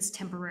 even if it's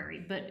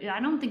temporary. But I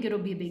don't think it'll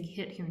be a big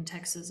hit here in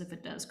Texas if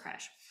it does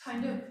crash.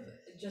 Kind of,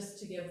 just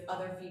to give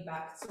other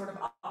feedback, sort of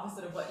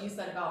opposite of what you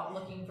said about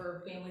looking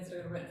for families that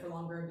are gonna rent for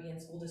longer and be in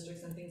school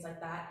districts and things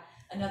like that.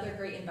 Another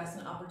great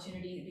investment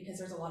opportunity, because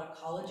there's a lot of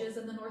colleges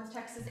in the North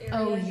Texas area.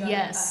 Oh, You have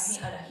yes.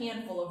 a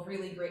handful of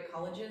really great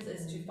colleges,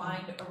 is to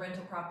find a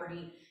rental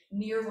property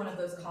near one of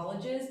those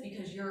colleges,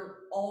 because you're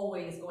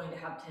always going to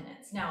have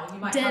tenants. Now, you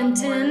might have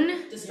more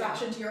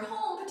destruction to your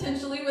home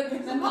potentially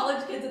with some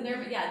college kids in there,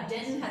 but yeah,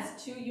 Denton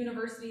has two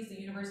universities, the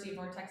University of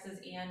North Texas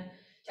and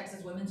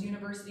Texas Women's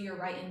University are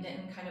right in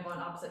Denton, kind of on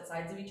opposite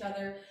sides of each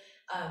other.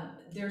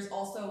 There's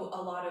also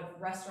a lot of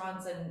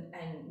restaurants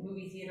and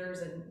movie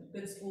theaters and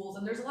good schools,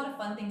 and there's a lot of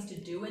fun things to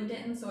do in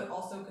Denton, so it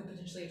also could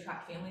potentially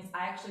attract families.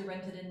 I actually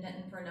rented in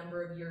Denton for a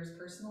number of years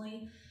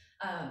personally.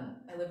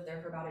 I lived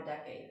there for about a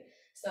decade.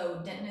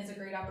 So Denton is a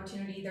great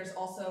opportunity. There's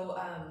also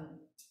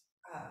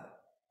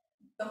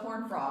the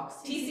Horned Frogs,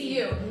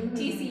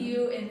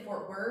 TCU in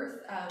Fort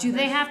Worth. Do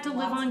they have to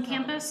live on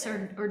campus,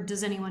 or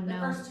does anyone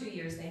know? The first 2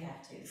 years they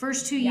have to.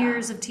 First 2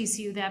 years of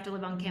TCU, they have to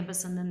live on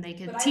campus, and then they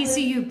could.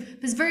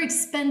 TCU is very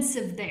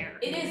expensive there.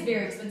 It is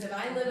very expensive.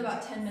 I live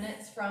about 10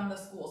 minutes from the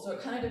school, so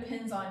it kind of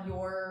depends on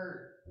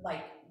your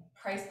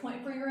price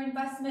point for your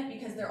investment,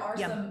 because there are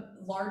some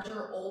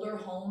larger, older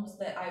homes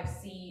that I've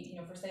seen,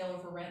 for sale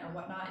or for rent or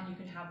whatnot, and you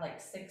can have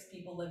 6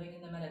 people living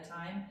in them at a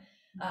time.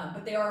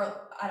 But they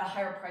are at a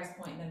higher price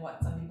point than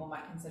what some people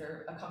might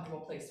consider a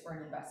comfortable place for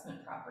an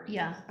investment property.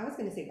 Yeah. I was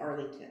going to say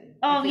Arlington.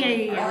 Oh,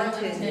 yeah.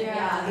 Arlington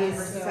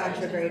is so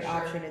such a great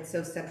option. It's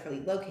so centrally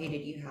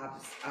located. You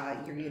have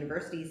your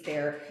universities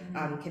there,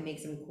 can make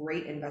some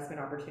great investment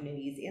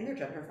opportunities, and they're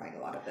gentrifying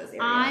a lot of those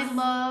areas.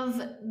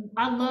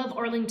 I love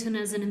Arlington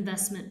as an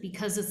investment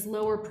because it's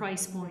lower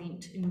price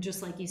point, and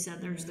just like you said,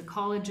 there's the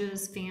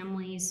colleges,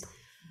 families.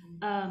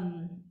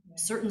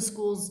 Certain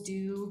schools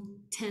do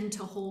tend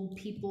to hold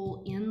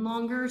people in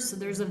longer, so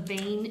there's a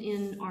vein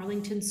in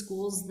Arlington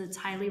schools that's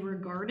highly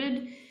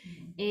regarded,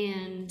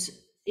 and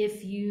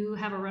if you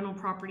have a rental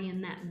property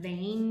in that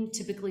vein,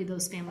 typically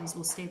those families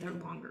will stay there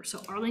longer.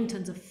 So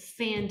Arlington's a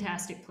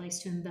fantastic place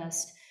to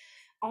invest.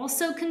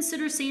 Also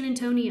consider San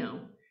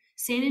Antonio.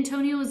 San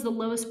Antonio is the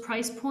lowest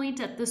price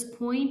point at this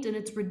point, and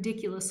it's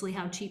ridiculously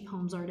how cheap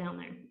homes are down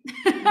there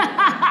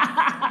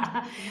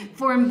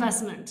for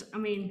investment.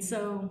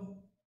 So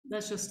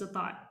that's just a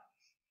thought.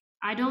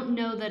 I don't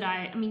know that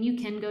you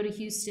can go to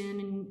Houston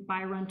and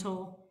buy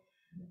rental,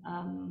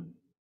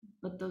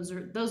 but those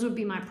would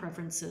be my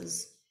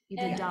preferences,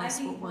 either Dallas,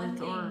 Fort Worth,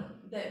 or.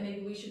 That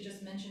maybe we should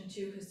just mention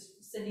too, because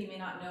Cindy may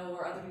not know,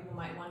 or other people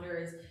might wonder,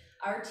 is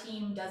our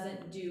team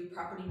doesn't do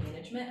property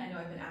management. I know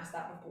I've been asked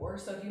that before.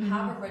 So if you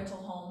have a rental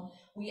home,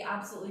 we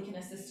absolutely can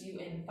assist you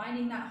in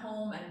finding that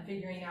home and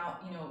figuring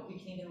out, we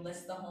can even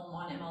list the home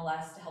on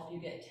MLS to help you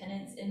get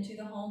tenants into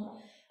the home.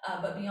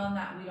 But beyond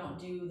that, we don't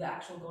do the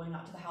actual going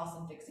out to the house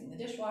and fixing the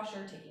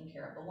dishwasher, taking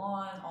care of the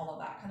lawn, all of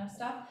that kind of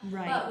stuff.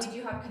 Right. But we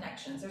do have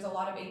connections. There's a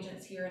lot of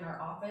agents here in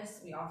our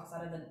office. We office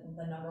out of the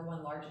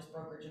 #1 largest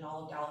brokerage in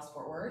all of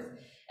Dallas-Fort Worth.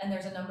 And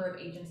there's a number of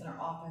agents in our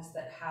office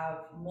that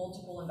have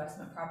multiple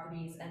investment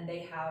properties, and they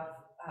have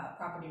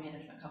property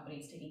management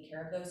companies taking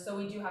care of those. So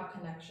we do have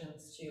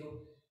connections to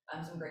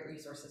some great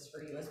resources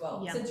for you as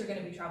well. Yeah. Since you're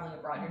going to be traveling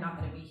abroad, you're not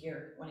going to be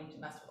here wanting to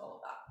mess with all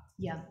of that.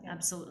 Yeah,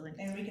 absolutely.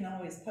 And we can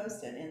always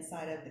post it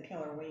inside of the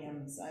Keller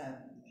Williams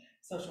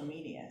social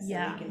media. So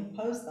Yeah. we can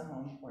post the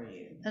home for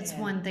you. That's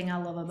And one thing I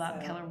love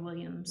about so, Keller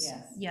Williams.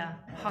 yes. Yeah,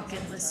 pocket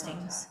That's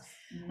listings.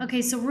 Mhm.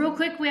 Okay, so real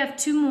quick, we have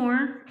 2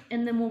 more,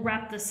 and then we'll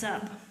wrap this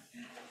up.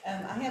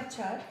 I have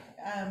Chuck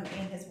and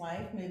his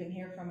wife moving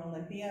here from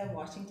Olympia,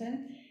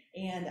 Washington.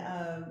 And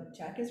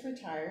Chuck is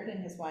retired,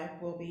 and his wife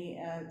will be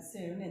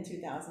soon in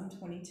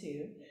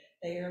 2022.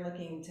 They are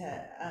looking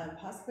to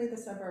possibly the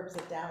suburbs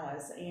of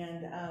Dallas,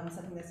 and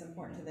something that's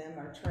important to them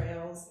are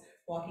trails,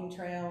 walking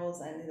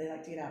trails, and they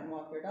like to get out and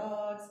walk their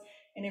dogs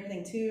and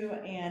everything too.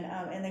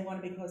 And they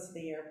want to be close to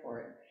the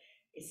airport.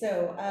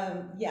 So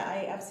yeah,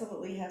 I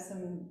absolutely have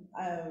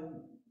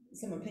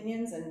some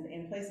opinions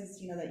and places,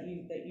 that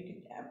you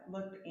could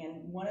look,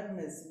 and one of them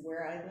is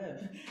where I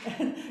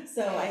live.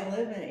 So I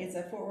live in, it's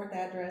a Fort Worth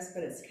address,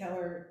 but it's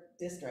Keller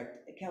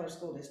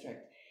School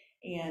District.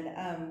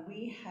 And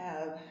we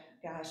have,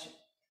 gosh,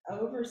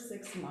 over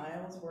 6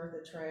 miles worth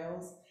of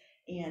trails,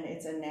 and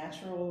it's a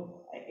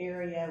natural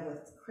area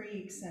with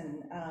creeks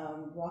and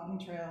walking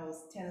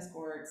trails, tennis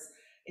courts.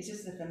 It's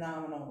just a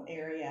phenomenal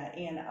area,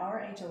 and our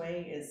HOA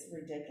is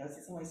ridiculous.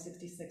 It's only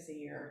 $66 a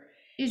year.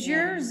 Is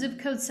your zip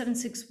code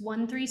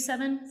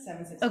 76137?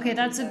 76137. Okay,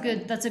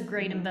 that's a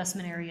great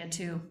investment area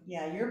too.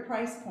 Yeah, your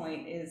price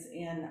point is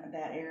in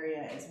that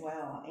area as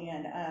well,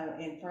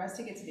 and for us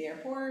to get to the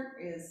airport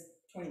is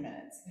 20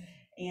 minutes,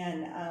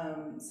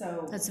 and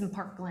so That's in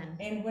Park Glen.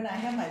 And when I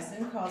have my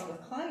Zoom calls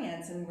with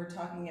clients and we're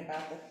talking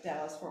about the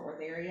Dallas-Fort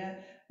Worth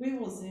area, we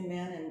will zoom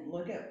in and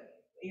look at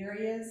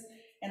areas.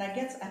 And I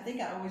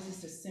think I always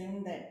just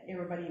assumed that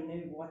everybody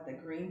knew what the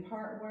green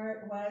part where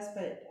it was,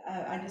 but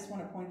I just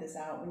want to point this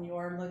out. When you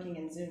are looking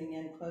and zooming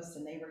in close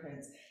to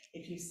neighborhoods,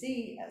 if you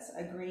see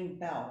a green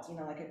belt,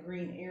 like a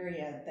green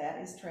area,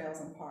 that is trails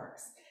and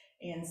parks.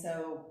 And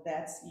so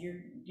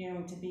you're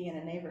going to be in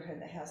a neighborhood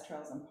that has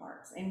trails and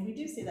parks. And we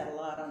do see that a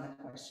lot on the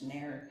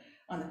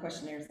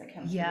questionnaires that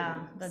come through.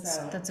 Yeah,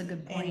 that's a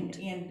good point.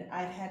 And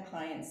I've had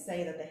clients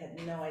say that they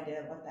had no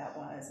idea what that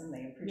was, and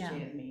they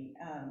appreciated me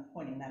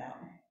pointing that out.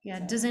 Yeah,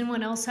 So. does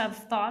anyone else have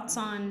thoughts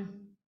on?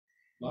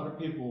 A lot of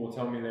people will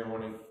tell me they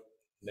want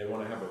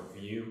to have a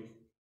view.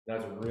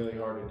 That's really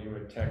hard to do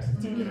in Texas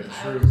to get a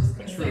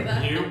true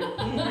view.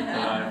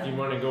 If you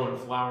want to go in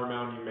Flower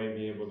Mound, you may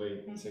be able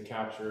to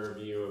capture a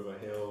view of a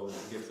hill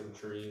and get some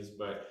trees.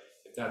 But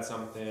if that's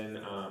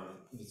something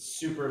that's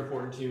super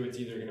important to you, it's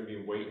either going to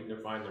be waiting to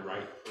find the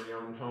right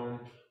pre-owned home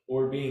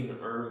or being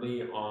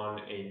early on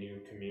a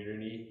new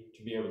community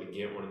to be able to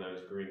get one of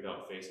those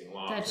greenbelt facing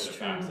lots that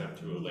backs up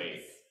to a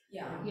lake.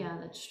 Yeah,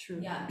 that's true.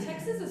 Yeah,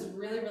 Texas is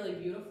really, really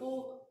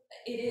beautiful.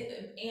 It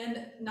is, and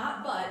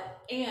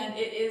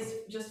it is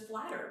just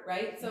flatter,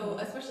 right? So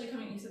especially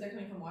you said they're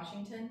coming from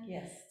Washington.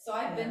 Yes. So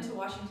I've been to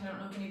Washington. I don't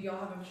know if any of y'all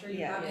have. I'm sure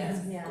you have. Yeah.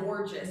 It's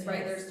gorgeous,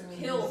 right? There's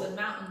hills and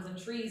mountains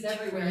and trees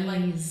everywhere.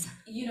 Trees.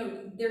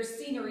 Like, there's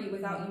scenery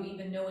without you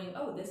even knowing,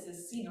 oh, this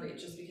is scenery.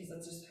 It's just because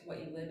that's just what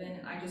you live in.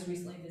 And I just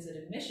recently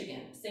visited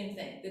Michigan. Same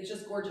thing. It's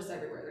just gorgeous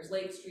everywhere. There's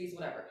lakes, trees,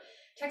 whatever.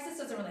 Texas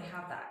doesn't really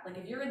have that. Like,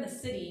 if you're in the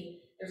city,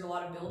 there's a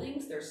lot of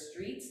buildings, there's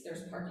streets,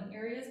 there's parking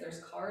areas, there's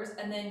cars,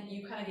 and then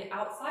you kind of get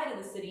outside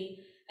of the city,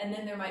 and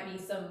then there might be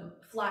some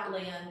flat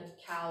land,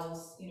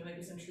 cows,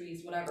 maybe some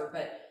trees, whatever.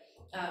 But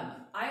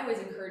I always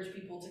encourage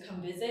people to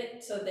come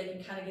visit so that they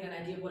can kind of get an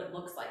idea of what it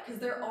looks like,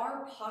 because there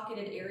are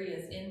pocketed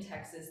areas in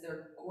Texas.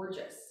 They're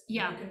gorgeous.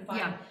 Yeah, you can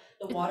find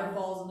the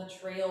waterfalls and the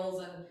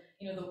trails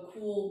and the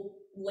cool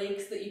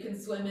lakes that you can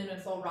swim in, and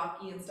it's all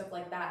rocky and stuff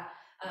like that.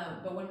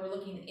 But when we're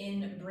looking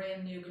in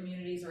brand new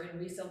communities or in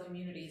resale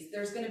communities,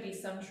 there's going to be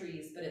some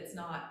trees, but it's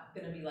not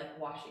going to be like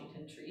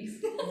Washington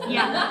trees.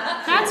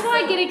 Yeah, that's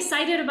why I get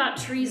excited about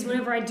trees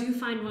whenever I do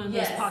find one of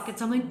those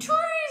pockets. I'm like, trees,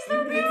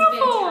 they're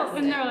beautiful,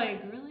 and they're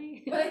like,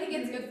 really? But I think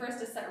it's good for us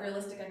to set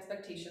realistic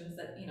expectations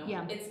that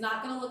it's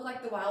not going to look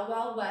like the Wild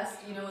Wild West.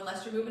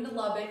 Unless you're moving to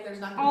Lubbock, there's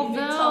not going to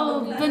be a big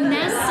Although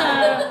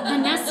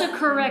Vanessa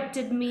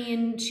corrected me,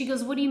 and she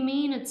goes, "What do you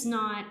mean it's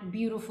not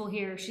beautiful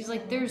here?" She's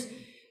like, "There's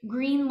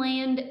green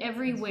land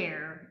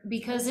everywhere,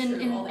 because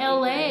in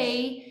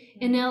LA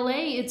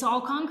it's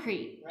all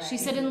concrete." Right. She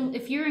said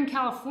if you're in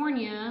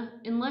California,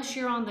 unless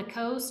you're on the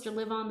coast or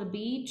live on the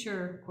beach,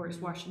 or of course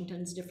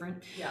Washington's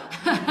different.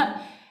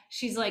 Yeah.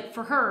 She's like,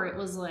 for her it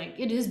was like,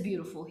 it is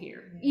beautiful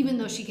here, even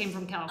though she came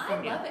from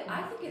California. I love it.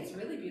 I think it's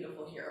really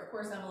beautiful here. Of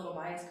course, I'm a little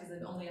biased because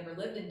I've only ever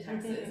lived in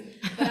Texas.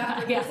 But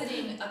after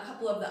visiting a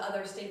couple of the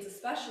other states,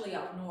 especially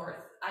up north,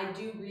 I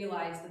do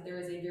realize that there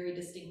is a very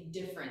distinct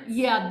difference.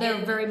 Yeah,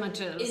 there very much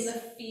is. In the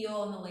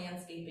feel and the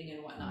landscaping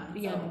and whatnot.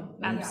 Yeah, so,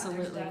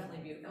 absolutely. There's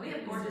definitely beautiful. We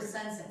have gorgeous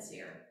sunsets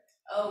here.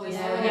 Oh, is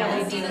Yeah,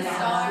 there, we see do the that.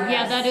 stars?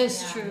 Yeah, that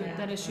is Yeah, true, yeah.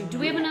 that is true. Do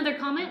we have another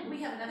comment?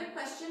 We have another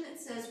question that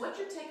says, what's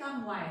your take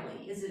on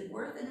Wiley? Is it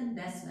worth an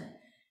investment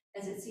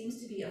as it seems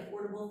to be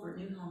affordable for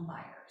new home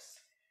buyers?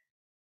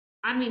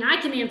 I mean, I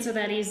can answer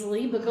that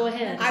easily, but go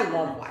ahead. I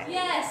love Wiley.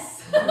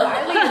 Yes.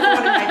 Wiley is one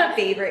of my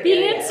favorite The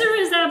areas. answer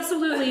is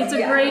absolutely. It's a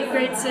Yeah.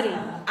 great city.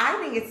 I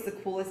think it's the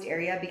coolest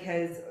area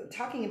because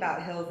talking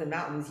about hills and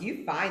mountains,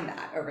 you find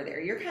that over there.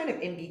 You're kind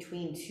of in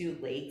between two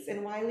lakes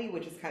in Wiley,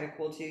 which is kind of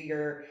cool too.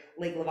 You're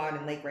Lake Levon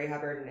and Lake Ray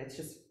Hubbard, and it's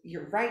just,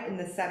 you're right in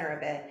the center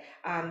of it.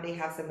 They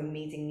have some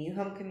amazing new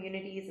home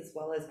communities as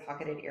well as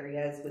pocketed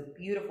areas with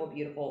beautiful,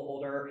 beautiful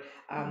older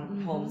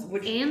homes.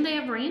 Which, And they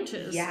have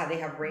ranches. yeah, they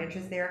have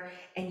ranches there,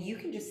 and you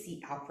can just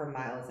see out for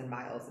miles and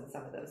miles in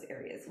some of those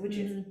areas, which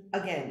is,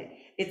 again,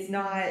 it's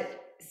not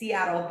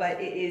Seattle,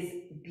 but it is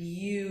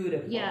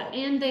beautiful. Yeah,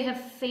 and they have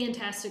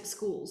fantastic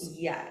schools.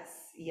 Yes.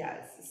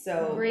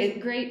 So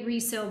Great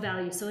resale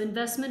value. So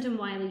investment in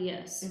Wiley,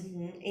 yes.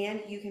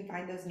 And you can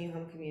find those new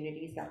home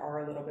communities that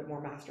are a little bit more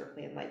master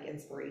plan, like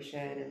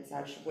Inspiration and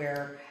such,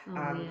 where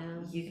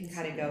you can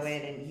kind of go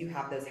in and you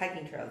have those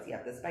hiking trails, you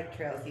have those bike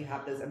trails, you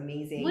have those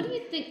amazing. What do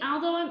you think?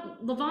 Although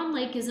Levon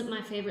Lake isn't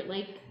my favorite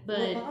lake, but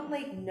Levon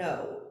Lake,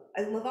 no.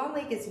 Levon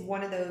Lake is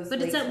one of those.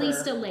 But it's at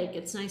least where a lake.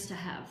 It's nice to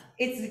have.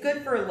 it's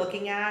good for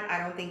looking at. I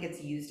don't think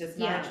it's used as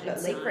Yeah, much, but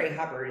it's Lake not. Ray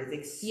Hubbard is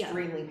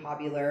extremely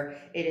popular.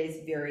 It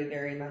is very,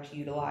 very much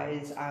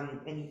utilized,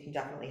 and you can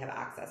definitely have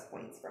access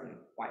points from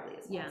Wiley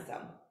as well. Yeah. So.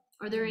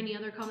 Are there any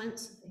other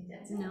comments? I think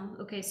that's it. No.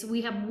 Okay, so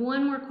we have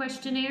one more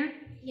questionnaire.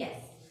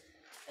 Yes.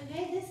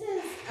 Okay, this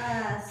is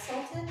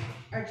Sultan,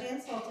 or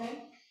Jan Sultan,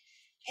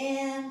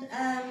 and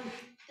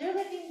they're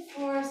looking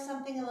for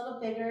something a little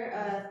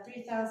bigger,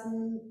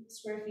 3,000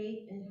 square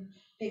feet and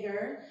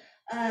bigger,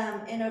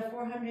 in a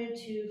 400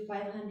 to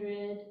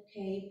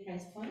 500K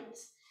price point.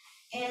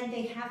 And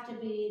they have to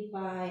be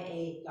by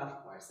a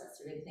golf course, that's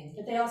the big thing,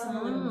 but they also want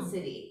to live in the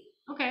city.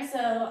 Okay. So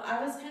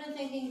I was kind of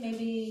thinking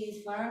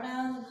maybe Flower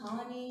Mound,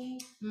 Colony,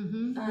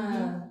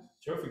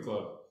 Trophy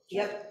Club.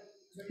 Yep.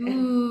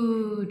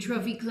 Ooh,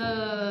 Trophy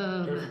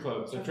Club. Trophy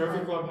Club. So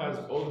Trophy Club has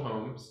old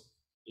homes.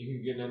 You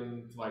can get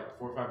in like 400,000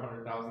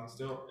 or 500,000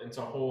 still. It's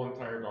a whole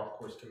entire golf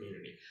course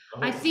community. The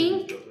whole I city's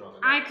think built around the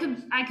golf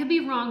course. I could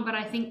be wrong, but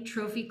I think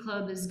Trophy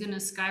Club is gonna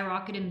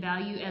skyrocket in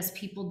value as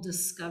people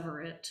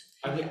discover it.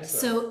 I think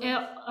So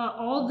so.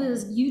 all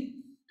this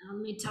let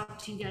me talk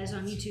to you guys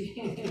on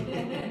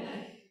YouTube.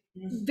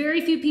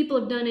 Very few people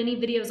have done any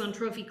videos on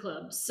Trophy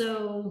Club,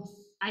 so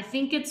I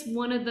think it's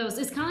one of those.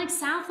 It's kind of like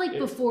South Lake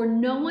before.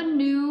 No one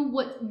knew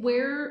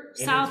where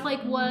South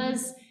Lake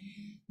was.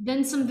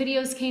 Then some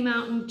videos came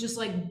out and just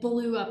like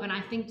blew up, and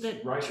I think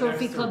that Right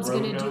Trophy next to Club's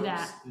gonna do Roanoke's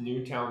that.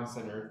 New town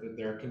center that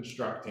they're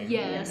constructing.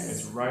 Yes.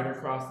 It's right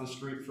across the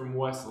street from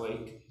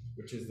Westlake,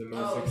 which is the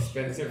most Oh,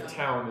 expensive yeah.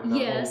 town in the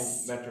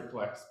Yes. whole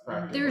metroplex.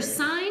 Practically. Their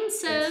sign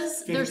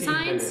says 15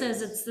 minutes.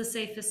 it's the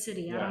safest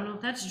city. I Yeah. don't know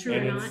if that's true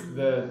And or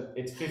not.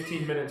 it's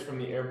 15 minutes from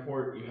the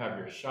airport. You have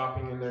your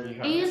shopping in there. You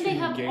have And two they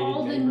have gated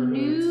all the neighborhoods.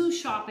 new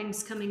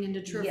shoppings coming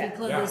into Trophy Yes.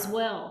 Club Yeah. as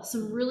well.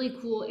 Some really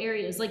cool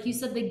areas. Like you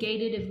said, if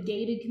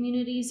gated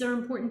communities are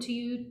important to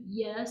you,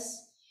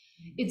 yes.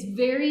 It's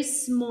very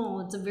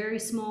small. It's a very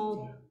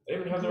small, They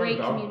even have their own great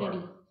dog community.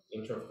 park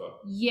in Trophy Club.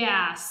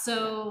 Yeah,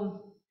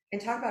 so And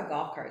talk about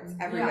golf carts.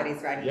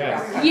 Everybody's riding Yes.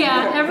 golf carts.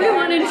 yeah,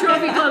 everyone in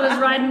Trophy Club is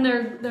riding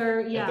their At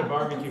the yeah.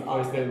 barbecue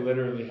place, they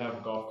literally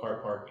have golf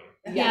cart parking.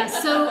 Yeah,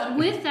 so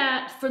with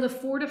that, for the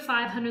 $400,000 to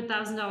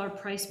 $500,000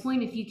 price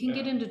point, if you can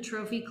get into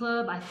Trophy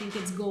Club, I think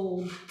it's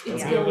gold.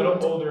 It's It'll be a little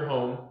gold. older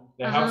home.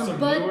 They have some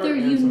But newer they're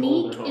and some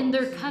older unique and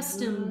they're homes.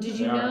 custom. Did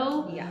you They are.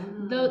 know? Yeah.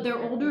 Though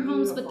they're older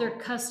homes, but they're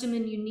custom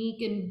and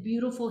unique and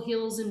beautiful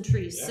hills and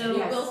trees. Yeah. So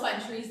You will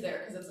find trees there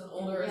because it's an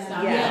older Yeah.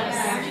 established.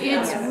 yes,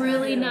 area. it's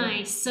really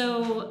nice.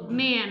 So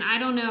man, I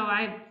don't know.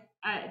 I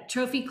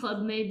Trophy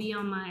Club may be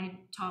on my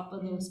top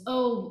of those.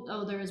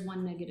 Oh, there is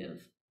one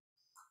negative.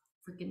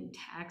 Freaking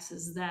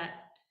taxes. That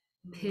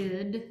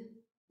PID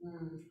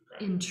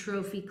in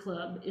Trophy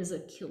Club is a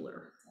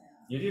killer.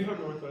 You do have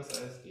Northwest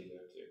ISD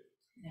though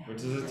too,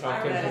 which is a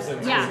top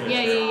 10%.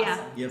 Yeah.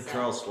 You have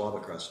Charles Schwab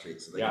across the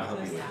street, so they Yeah. can help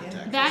you with your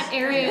taxes. That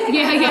area,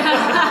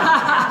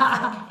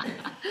 yeah.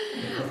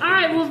 All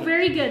right, well,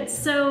 very good.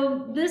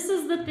 So this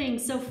is the thing.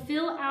 So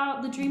fill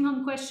out the Dream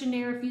Home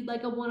Questionnaire if you'd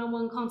like a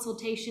one-on-one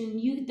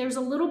consultation. There's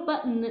a little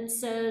button that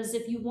says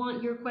if you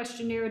want your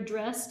questionnaire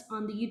addressed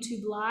on the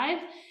YouTube Live,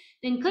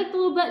 then click the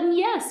little button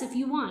yes if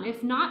you want.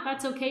 If not,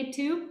 that's okay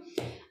too.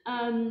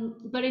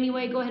 But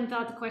anyway, go ahead and fill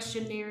out the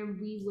questionnaire and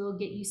we will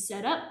get you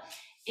set up.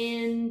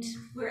 And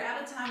We're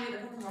out of time, we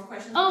have a couple more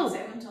questions, Oh, we can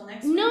save them until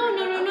next week.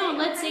 no. Okay,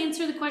 Let's okay.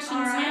 answer the questions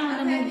All right, now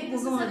and okay, I then think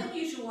we'll this go is on. an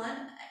unusual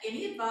one.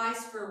 Any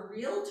advice for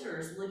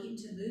realtors looking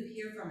to move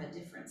here from a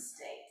different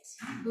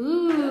state?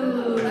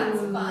 Ooh, That's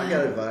fun. I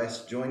got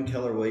advice, join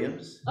Keller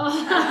Williams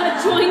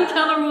Join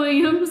Keller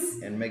Williams.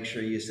 and make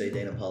sure you say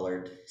Dana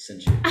Pollard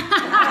sent you.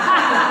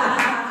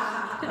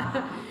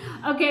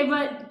 Okay,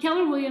 but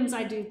Keller Williams,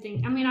 I do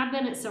think, I've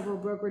been at several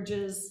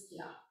brokerages.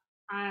 Yeah.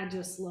 I'm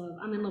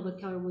in love with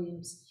Keller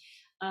Williams.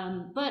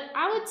 But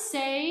I would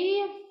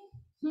say,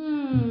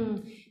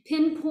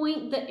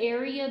 pinpoint the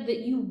area that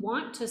you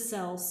want to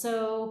sell.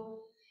 So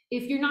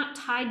if you're not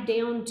tied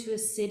down to a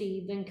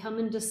city, then come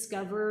and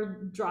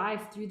discover,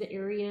 drive through the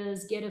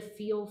areas, get a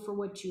feel for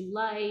what you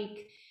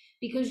like,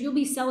 because you'll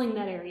be selling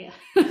that area,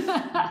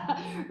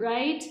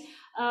 right?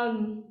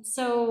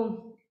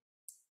 So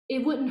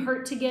it wouldn't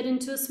hurt to get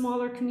into a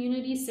smaller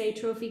community, say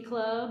Trophy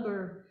Club,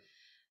 or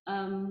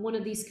one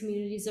of these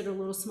communities that are a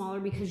little smaller,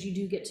 because you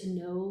do get to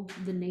know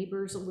the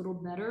neighbors a little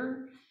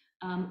better,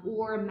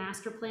 or a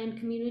master plan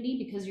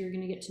community, because you're going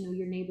to get to know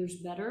your neighbors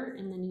better,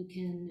 and then you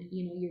can,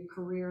 your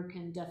career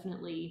can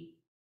definitely,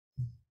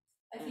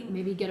 I think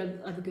maybe get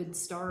a good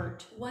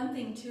start. one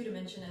thing too to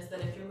mention is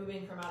that if you're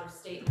moving from out of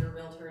state and you're a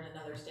realtor in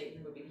another state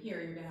and you're moving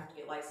here, you're gonna have to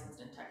get licensed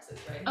in Texas,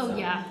 right? Oh, So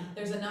yeah.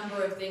 there's a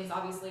number of things,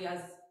 obviously,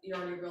 as you're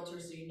already a realtor,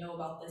 so you know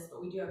about this,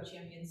 but we do have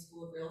Champion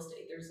School of Real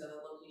Estate. There's a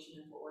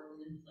location in Fort Worth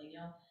and in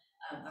Plano.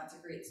 That's a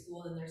great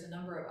school, and there's a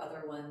number of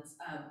other ones.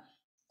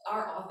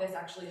 Our office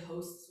actually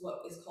hosts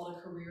what is called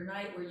a career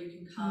night, where you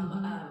can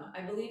come.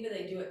 I believe that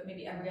they do it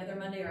maybe every other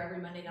Monday or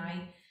every Monday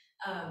night.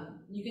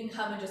 You can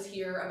come and just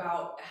hear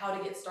about how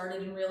to get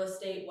started in real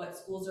estate, what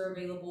schools are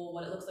available,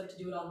 what it looks like to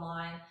do it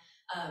online.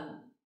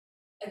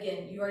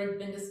 Again, you've already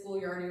been to school,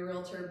 you're already a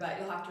realtor, but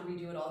you'll have to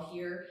redo it all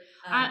here.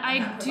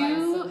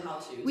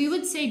 We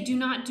would say do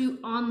not do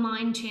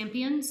online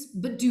champions,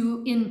 but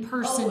do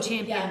in-person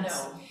champions. Yeah,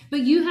 no. But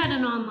you had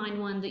an online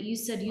one that you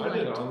said you I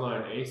liked. did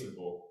online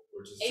Aceable,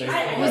 which is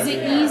Was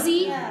it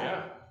easy?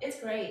 Yeah. It's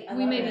great.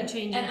 We may be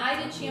changing. And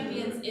I did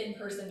champions in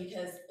person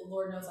because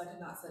Lord knows I could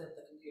not sit at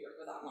the computer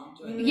for that long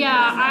doing it.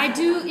 Yeah, I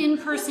do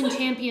in-person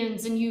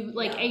champions, and you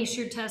ace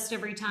your test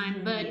every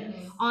time, but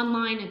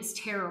online it's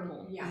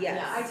terrible.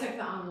 Yeah, I took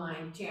the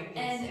online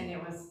champions and it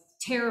was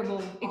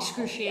terrible,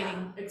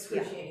 excruciating.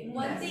 excruciating.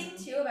 One thing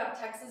too about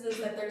Texas is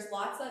that there's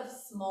lots of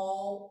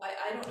small,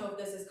 I don't know if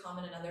this is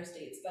common in other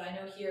states, but I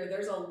know here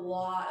there's a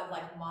lot of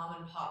like mom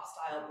and pop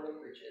style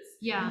brokerages.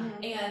 Yeah.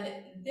 And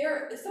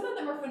some of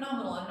them are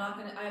phenomenal.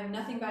 I have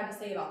nothing bad to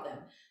say about them.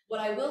 What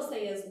I will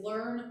say is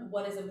learn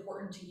what is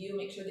important to you,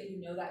 make sure that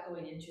you know that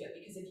going into it,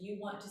 because if you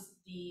want to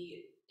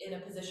be in a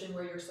position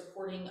where you're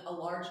supporting a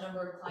large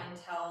number of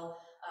clientele,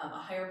 a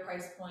higher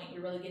price point,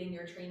 you're really getting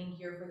your training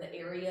here for the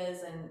areas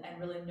and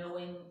really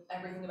knowing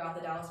everything about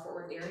the Dallas-Fort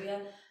Worth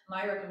area,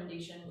 my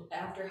recommendation,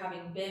 after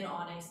having been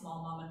on a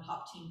small mom and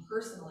pop team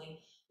personally,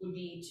 would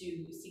be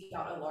to seek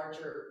out a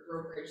larger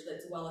brokerage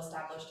that's well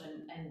established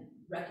and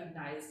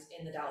recognized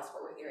in the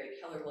Dallas-Fort Worth area.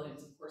 Keller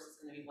Williams, of course, is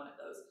going to be one of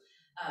those.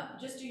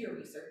 Just do your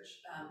research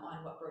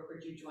on what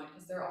brokerage you join,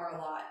 because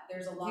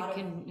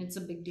It's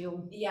a big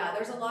deal. Yeah,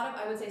 there's a lot of,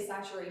 I would say,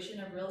 saturation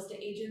of real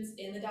estate agents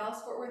in the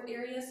Dallas-Fort Worth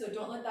area, so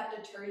don't let that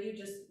deter you.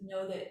 Just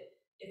know that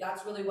if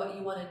that's really what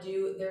you want to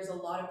do, there's a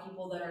lot of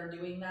people that are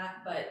doing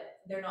that, but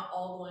they're not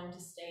all going to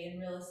stay in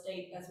real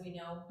estate, as we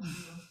know.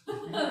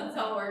 That's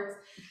how it works.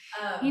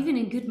 Even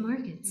in good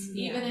markets.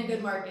 Even in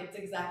good markets,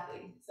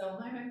 exactly. So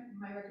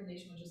my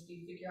recommendation would just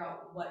be figure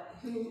out what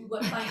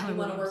client you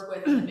want to work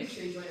with, and then make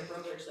sure you join a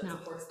brokerage that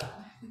supports that.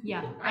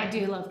 Yeah, I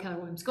do love Keller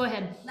Williams. Go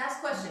ahead.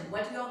 Last question,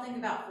 what do y'all think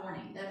about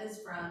Forney? That is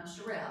from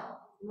Sherelle.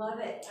 Love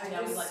it. I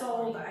just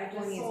sold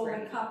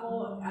a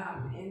couple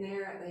in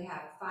there. They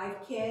have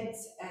 5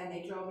 kids, and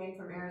they drove in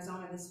from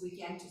Arizona this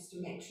weekend just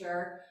to make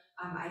sure.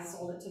 I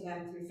sold it to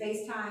them through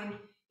FaceTime.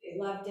 They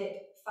loved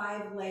it.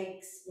 5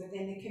 lakes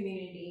within the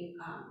community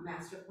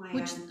master plan.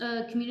 Which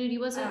community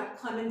was it?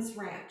 Clemens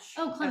Ranch.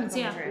 Oh, Clemens,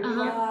 yeah.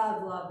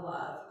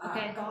 Love.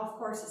 Okay. Golf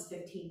course is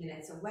 15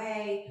 minutes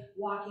away.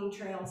 Walking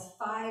trails,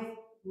 5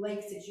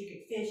 lakes that you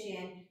could fish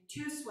in,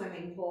 2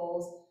 swimming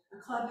pools, a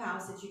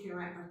clubhouse that you can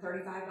rent for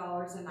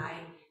 $35 a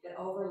night that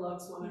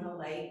overlooks one of the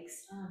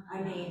lakes.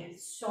 I mean,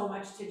 so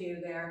much to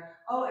do there.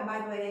 Oh, and by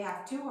the way, they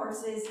have 2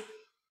 horses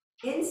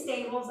in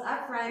stables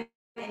up front,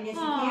 and yes,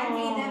 you can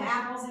feed them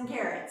apples and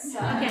carrots. So.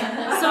 Okay,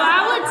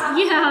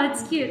 so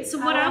it's cute. So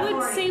what I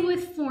would say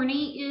with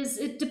Forney is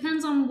it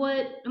depends on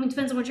what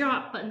your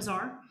hot buttons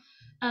are.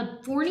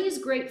 Forney is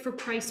great for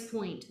price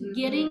point.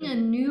 Getting a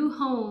new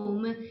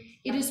home,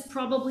 it is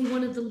probably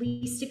one of the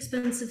least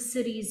expensive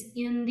cities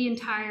in the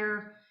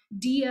entire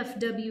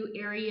DFW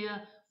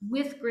area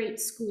with great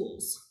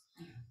schools.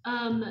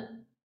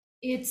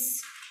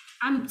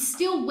 I'm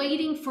still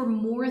waiting for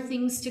more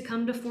things to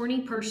come to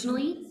Forney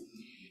personally.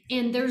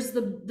 And there's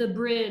the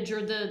bridge,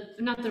 or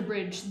not the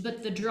bridge,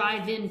 but the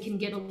drive-in can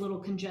get a little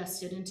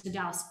congested into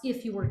Dallas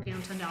if you work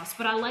downtown Dallas.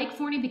 But I like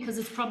Forney because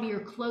it's probably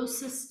your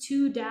closest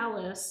to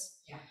Dallas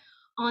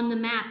on the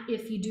map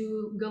if you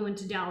do go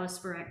into Dallas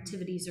for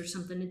activities or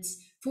something.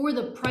 It's for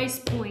the price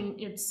point,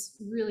 it's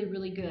really,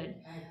 really good.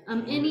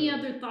 Any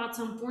other thoughts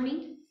on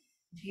Forney?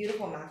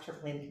 Beautiful master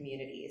plan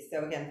communities.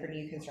 So again, for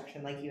new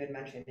construction, like you had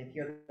mentioned, if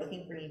you're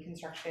looking for new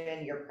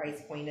construction, your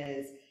price point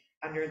is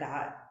under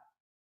that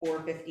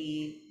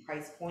 $450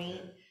 price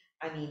point.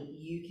 I mean,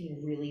 you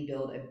can really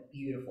build a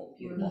beautiful,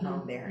 beautiful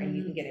home there, and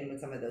you can get in with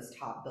some of those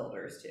top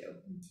builders too.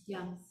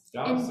 Yeah.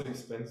 Dallas is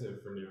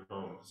expensive for new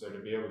homes, so to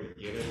be able to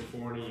get in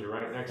Forney, you're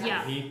right next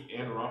Yeah. to Heath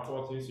and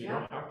Rockwall too, so you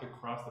don't have to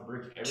cross the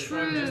bridge every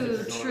True, time just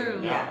if you're going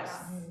true. to Dallas.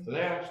 So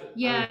they actually,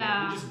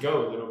 Yeah. you just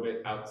go a little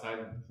bit outside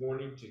of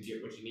Forney to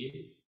get what you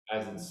need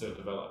as it still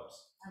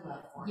develops. I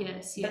love Forney.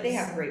 Yes, But they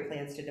have great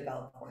plans to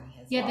develop Forney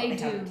as Yeah, well. they have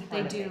a do, ton they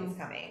of do. things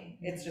coming.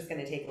 It's just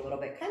gonna take a little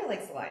bit, kind of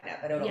like Salina,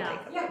 but it'll Yeah.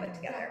 take a little bit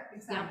to get there.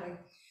 Exactly.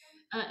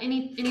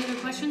 Any other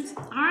questions?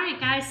 All right,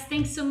 guys,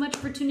 thanks so much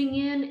for tuning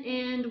in,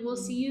 and we'll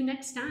see you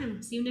next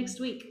time. See you next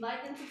week.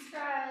 Like and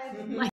subscribe.